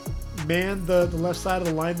 he manned the left side of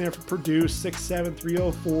the line there for Purdue, 6'7",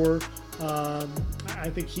 304. I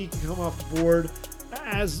think he can come off the board.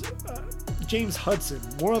 As James Hudson,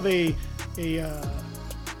 more of a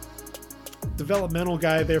developmental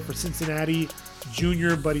guy there for Cincinnati,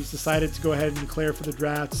 junior, but he's decided to go ahead and declare for the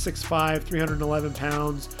draft. 6'5", 311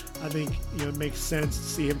 pounds. I think it makes sense to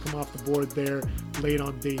see him come off the board there late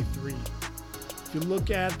on day 3. If you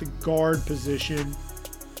look at the guard position,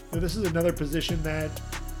 this is another position that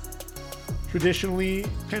traditionally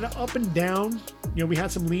kind of up and down. We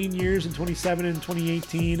had some lean years in 2017 and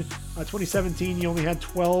 2018. 2017, you only had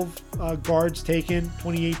 12 guards taken.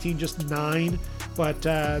 2018, just 9. But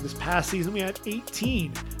this past season, we had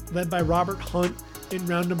 18, led by Robert Hunt in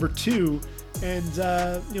round number 2. And,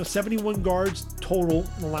 71 guards total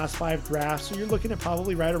in the last 5 drafts. So you're looking at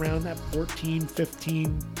probably right around that 14,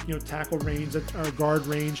 15, tackle range or guard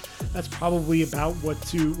range. That's probably about what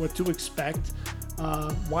to expect.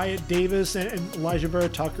 Wyatt Davis and Elijah Vera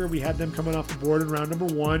Tucker, we had them coming off the board in round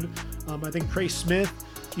number 1. I think Trey Smith,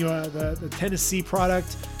 the Tennessee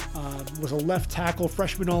product, was a left tackle,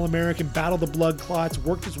 freshman All-American, battled the blood clots,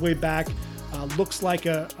 worked his way back, looks like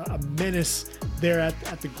a menace there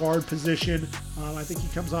at the guard position. I think he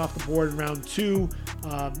comes off the board in round 2.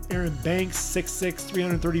 Aaron Banks, 6'6",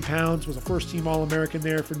 330 pounds, was a first-team All-American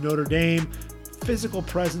there for Notre Dame. Physical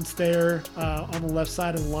presence there on the left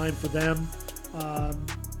side of the line for them.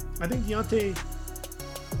 I think Deontay,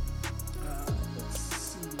 let's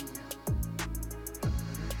see.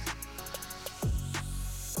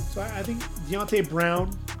 So I think Deontay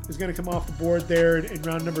Brown is going to come off the board there in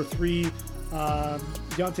round number 3.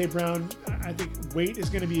 Deontay Brown, I think weight is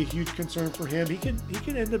going to be a huge concern for him. He can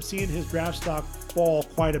end up seeing his draft stock fall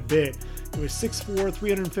quite a bit. He was 6'4",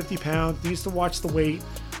 350 pounds. Needs to watch the weight.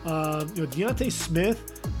 Deontay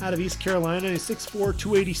Smith out of East Carolina is 6'4",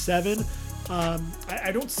 287.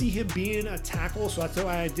 I don't see him being a tackle, so that's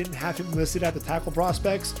why I didn't have him listed at the tackle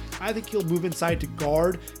prospects. I think he'll move inside to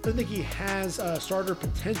guard. I think he has starter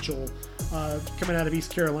potential coming out of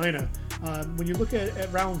East Carolina. When you look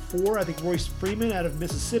at round 4, I think Royce Freeman out of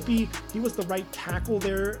Mississippi, he was the right tackle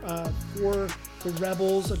there for the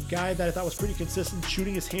Rebels, a guy that I thought was pretty consistent,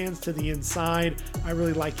 shooting his hands to the inside. I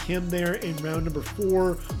really like him there in round number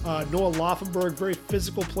 4. Noah Laufenberg, very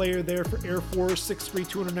physical player there for Air Force, 6'3",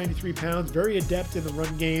 293 pounds, very adept in the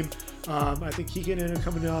run game. I think he can end up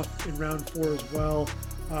coming off in round 4 as well.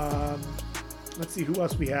 Let's see who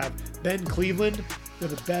else we have. Ben Cleveland,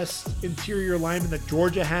 the best interior lineman that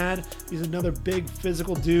Georgia had. He's another big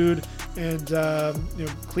physical dude. And,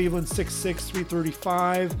 Cleveland, 6'6",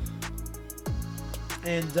 335.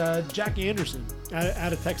 And Jack Anderson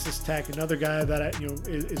out of Texas Tech, another guy that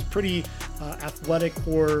is pretty athletic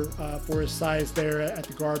for his size there at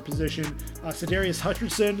the guard position. Sedarius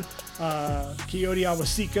Hutchinson, Coyote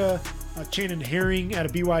Awosika, Channon Herring out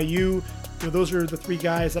of BYU. Those are the 3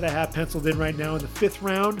 guys that I have penciled in right now in the 5th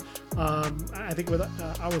round. I think with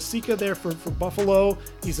Awosika there for Buffalo,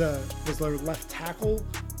 was their left tackle,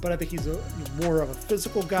 but I think he's more of a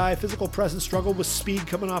physical guy, physical presence, struggled with speed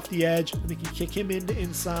coming off the edge. I think you kick him into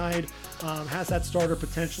inside, has that starter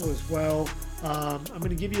potential as well. I'm going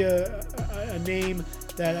to give you a name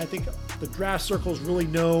that I think the draft circles really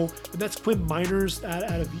know, and that's Quinn Miners out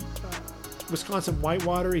of Wisconsin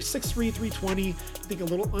Whitewater. He's 6'3", 320. I think a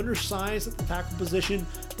little undersized at the tackle position,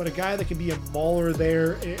 but a guy that can be a mauler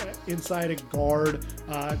there inside a guard.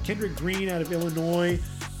 Kendrick Green out of Illinois,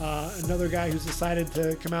 another guy who's decided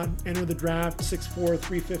to come out and enter the draft, 6'4",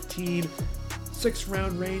 315. 6th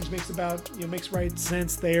round range makes right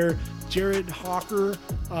sense there. Jared Hawker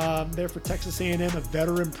there for Texas A&M, a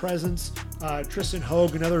veteran presence. Tristan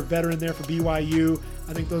Hogue, another veteran there for BYU.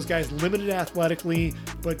 I think those guys limited athletically,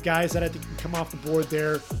 but guys that I think can come off the board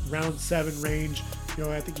there, round 7 range.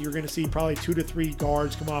 I think you're going to see probably 2 to 3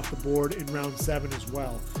 guards come off the board in round 7 as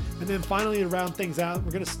well. And then finally, to round things out,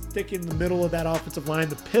 we're going to stick in the middle of that offensive line,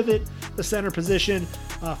 the pivot, the center position.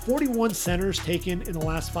 41 centers taken in the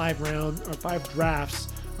last 5 drafts.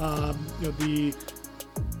 The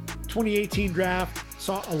 2018 draft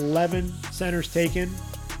saw 11 centers taken,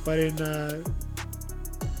 but in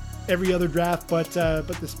every other draft but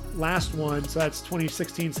this last one, so that's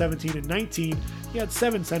 2016, 17, and 19, he had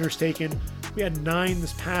 7 centers taken. We had 9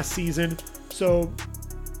 this past season, so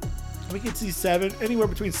we can see anywhere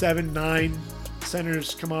between 7, 9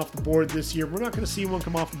 centers come off the board this year. We're not going to see one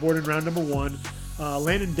come off the board in round number 1.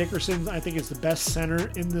 Landon Dickerson, I think, is the best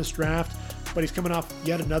center in this draft, but he's coming off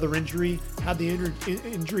yet another injury. Had the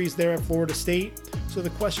injuries there at Florida State. So the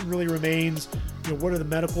question really remains, what are the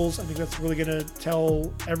medicals? I think that's really going to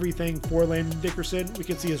tell everything for Landon Dickerson. We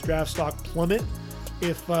could see his draft stock plummet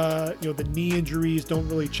if the knee injuries don't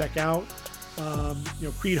really check out.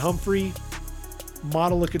 Creed Humphrey,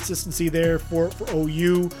 model of consistency there for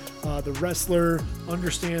OU. The wrestler,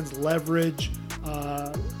 understands leverage,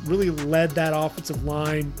 really led that offensive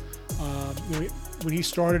line. When he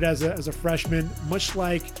started as a freshman, much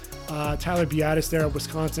like Tyler Biadasz there at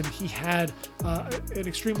Wisconsin. He had an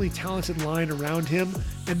extremely talented line around him.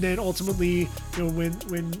 And then ultimately,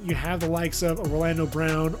 when you have the likes of Orlando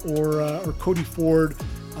Brown or Cody Ford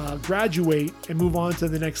graduate and move on to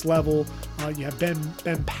the next level, you have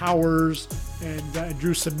Ben Powers and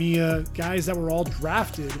Drew Samia, guys that were all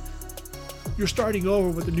drafted. You're starting over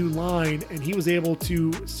with a new line, and he was able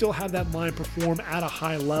to still have that line perform at a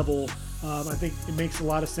high level. I think it makes a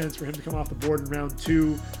lot of sense for him to come off the board in round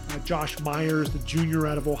 2. Josh Myers, the junior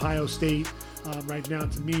out of Ohio State, right now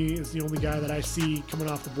to me is the only guy that I see coming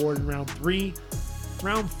off the board in round 3.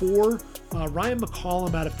 Round 4, Ryan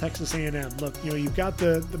McCollum out of Texas A&M. Look, you've got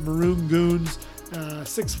the Maroon Goons,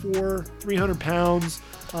 6'4", 300 pounds.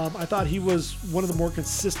 I thought he was one of the more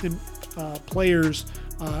consistent players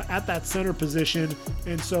at that center position,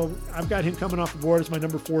 and so I've got him coming off the board as my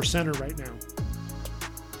number 4 center right now.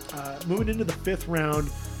 Moving into the 5th round,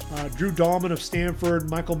 Drew Dahlman of Stanford,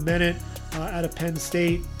 Michael Menet out of Penn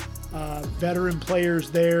State, veteran players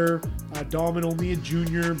there. Dahlman only a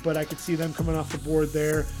junior, but I could see them coming off the board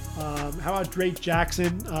there. How about Drake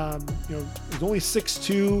Jackson? He's only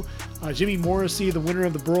 6'2". Jimmy Morrissey, the winner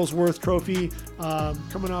of the Burlsworth Trophy,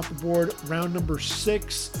 coming off the board round number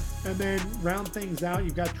 6. And then round things out,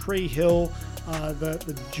 you've got Trey Hill,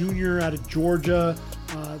 the junior out of Georgia.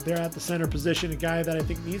 They're at the center position, a guy that I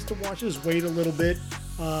think needs to watch his weight a little bit,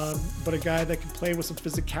 but a guy that can play with some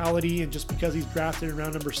physicality. And just because he's drafted in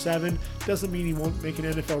round number 7 doesn't mean he won't make an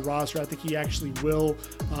NFL roster. I think he actually will.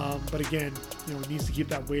 But again, he needs to keep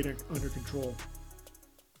that weight under control.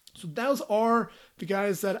 So those are the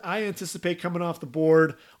guys that I anticipate coming off the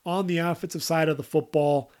board on the offensive side of the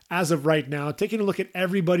football as of right now. Taking a look at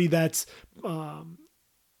everybody that's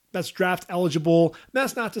draft eligible.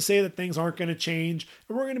 That's not to say that things aren't going to change,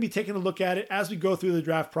 and we're going to be taking a look at it as we go through the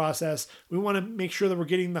draft process. We want to make sure that we're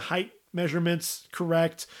getting the height measurements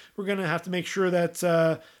correct. We're going to have to make sure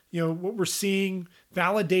that what we're seeing,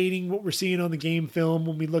 validating what we're seeing on the game film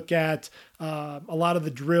when we look at a lot of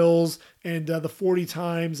the drills and the 40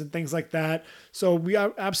 times and things like that. So we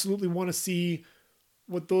absolutely want to see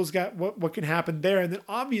what those got, what can happen there. And then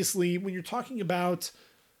obviously when you're talking about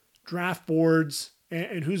draft boards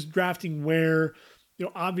and who's drafting where,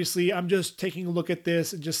 obviously I'm just taking a look at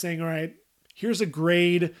this and just saying, all right, here's a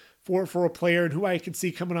grade for a player and who I can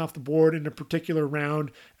see coming off the board in a particular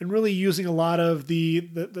round, and really using a lot of the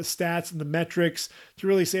stats and the metrics to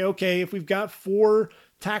really say, okay, if we've got 4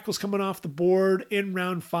 tackles coming off the board in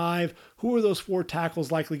round 5, who are those 4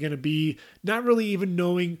 tackles likely going to be? Not really even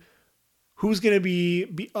knowing who's going to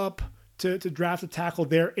be up to draft a tackle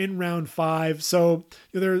there in round 5. So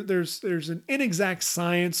there's an inexact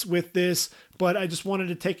science with this, but I just wanted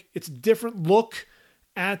to take its different look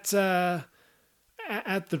at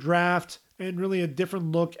the draft and really a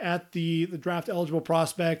different look at the draft eligible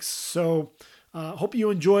prospects. So hope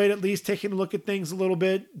you enjoyed at least taking a look at things a little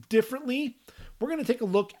bit differently. We're going to take a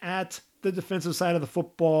look at the defensive side of the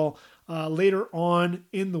football later on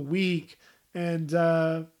in the week. And,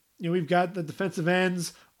 we've got the defensive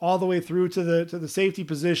ends all the way through to the safety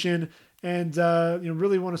position. And,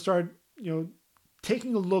 really want to start,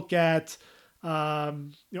 taking a look at,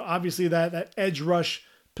 obviously that edge rush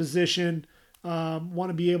position. Want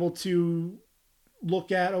to be able to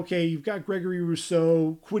look at, okay, you've got Gregory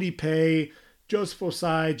Rousseau, Kwity Paye, Joseph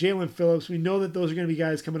Osai, Jalen Phillips. We know that those are going to be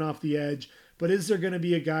guys coming off the edge, but is there going to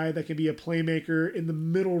be a guy that can be a playmaker in the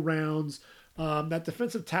middle rounds? That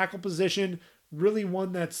defensive tackle position, really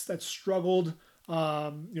one that's struggled,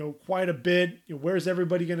 quite a bit. Where's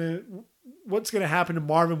everybody what's going to happen to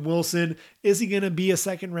Marvin Wilson? Is he going to be a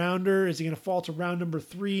second rounder? Is he going to fall to round number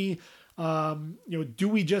 3? Do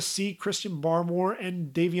we just see Christian Barmore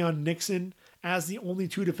and Davion Nixon as the only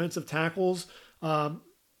 2 defensive tackles?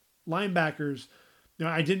 Linebackers.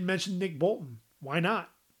 I didn't mention Nick Bolton. Why not?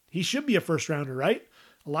 He should be a first rounder, right?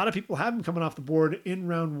 A lot of people have him coming off the board in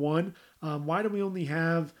round 1. Why do we only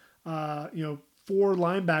have, 4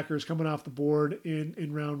 linebackers coming off the board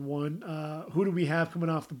in round 1? Who do we have coming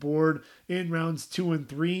off the board in rounds 2 and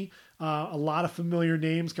 3? A lot of familiar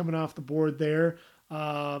names coming off the board there.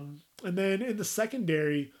 And then in the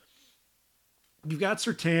secondary, you've got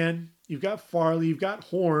Surtain, you've got Farley, you've got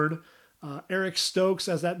Horn, Eric Stokes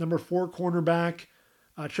as that number 4 cornerback,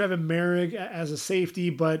 Trevin Merrick as a safety.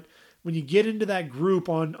 But when you get into that group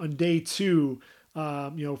on day 2,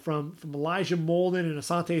 from Elijah Molden and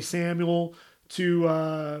Asante Samuel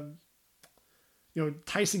to,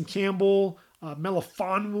 Tyson Campbell,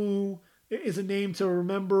 Melifonwu is a name to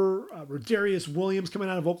remember, Rodarius Williams coming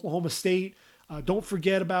out of Oklahoma State. Don't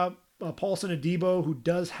forget about Paulson Adebo, who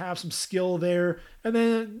does have some skill there. And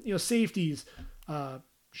then, safeties,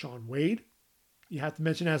 Shaun Wade, you have to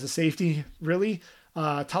mention as a safety, really.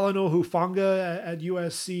 Talanoa Hufanga at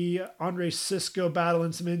USC, Andre Cisco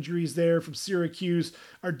battling some injuries there from Syracuse,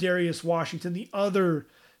 Ardarius Washington, the other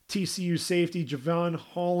TCU safety, Javon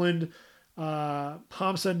Holland,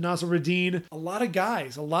 Hamza Nazaruddin, a lot of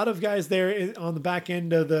guys there on the back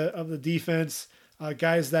end of the defense,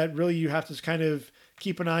 guys that really you have to kind of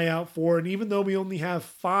keep an eye out for. And even though we only have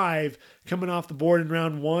 5 coming off the board in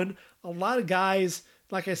round 1, a lot of guys,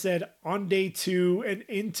 like I said, on day 2 and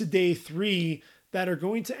into day 3 that are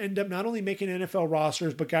going to end up not only making NFL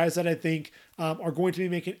rosters, but guys that I think are going to be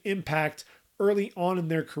making impact early on in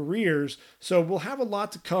their careers. So we'll have a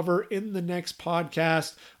lot to cover in the next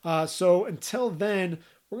podcast. So until then,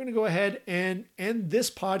 we're going to go ahead and end this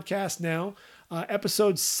podcast now.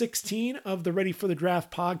 Episode 16 of the Ready for the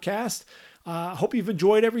Draft podcast. Hope you've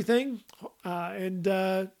enjoyed everything. And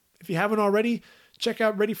if you haven't already, check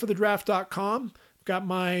out readyforthedraft.com. I've got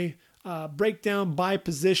my breakdown by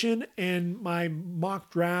position, and my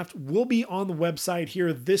mock draft will be on the website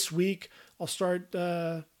here this week. I'll start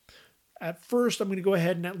at first. I'm going to go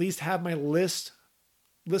ahead and at least have my list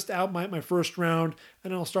out my first round,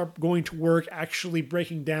 and I'll start going to work actually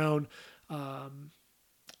breaking down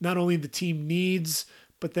not only the team needs,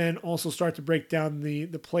 but then also start to break down the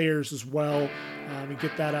players as well, and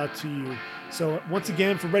get that out to you. So once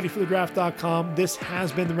again, for readyforthedraft.com, this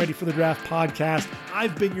has been the Ready for the Draft podcast.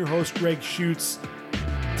 I've been your host, Greg Schutz.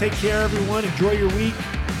 Take care, everyone. Enjoy your week.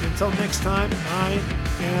 Until next time, I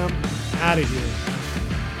am out of here.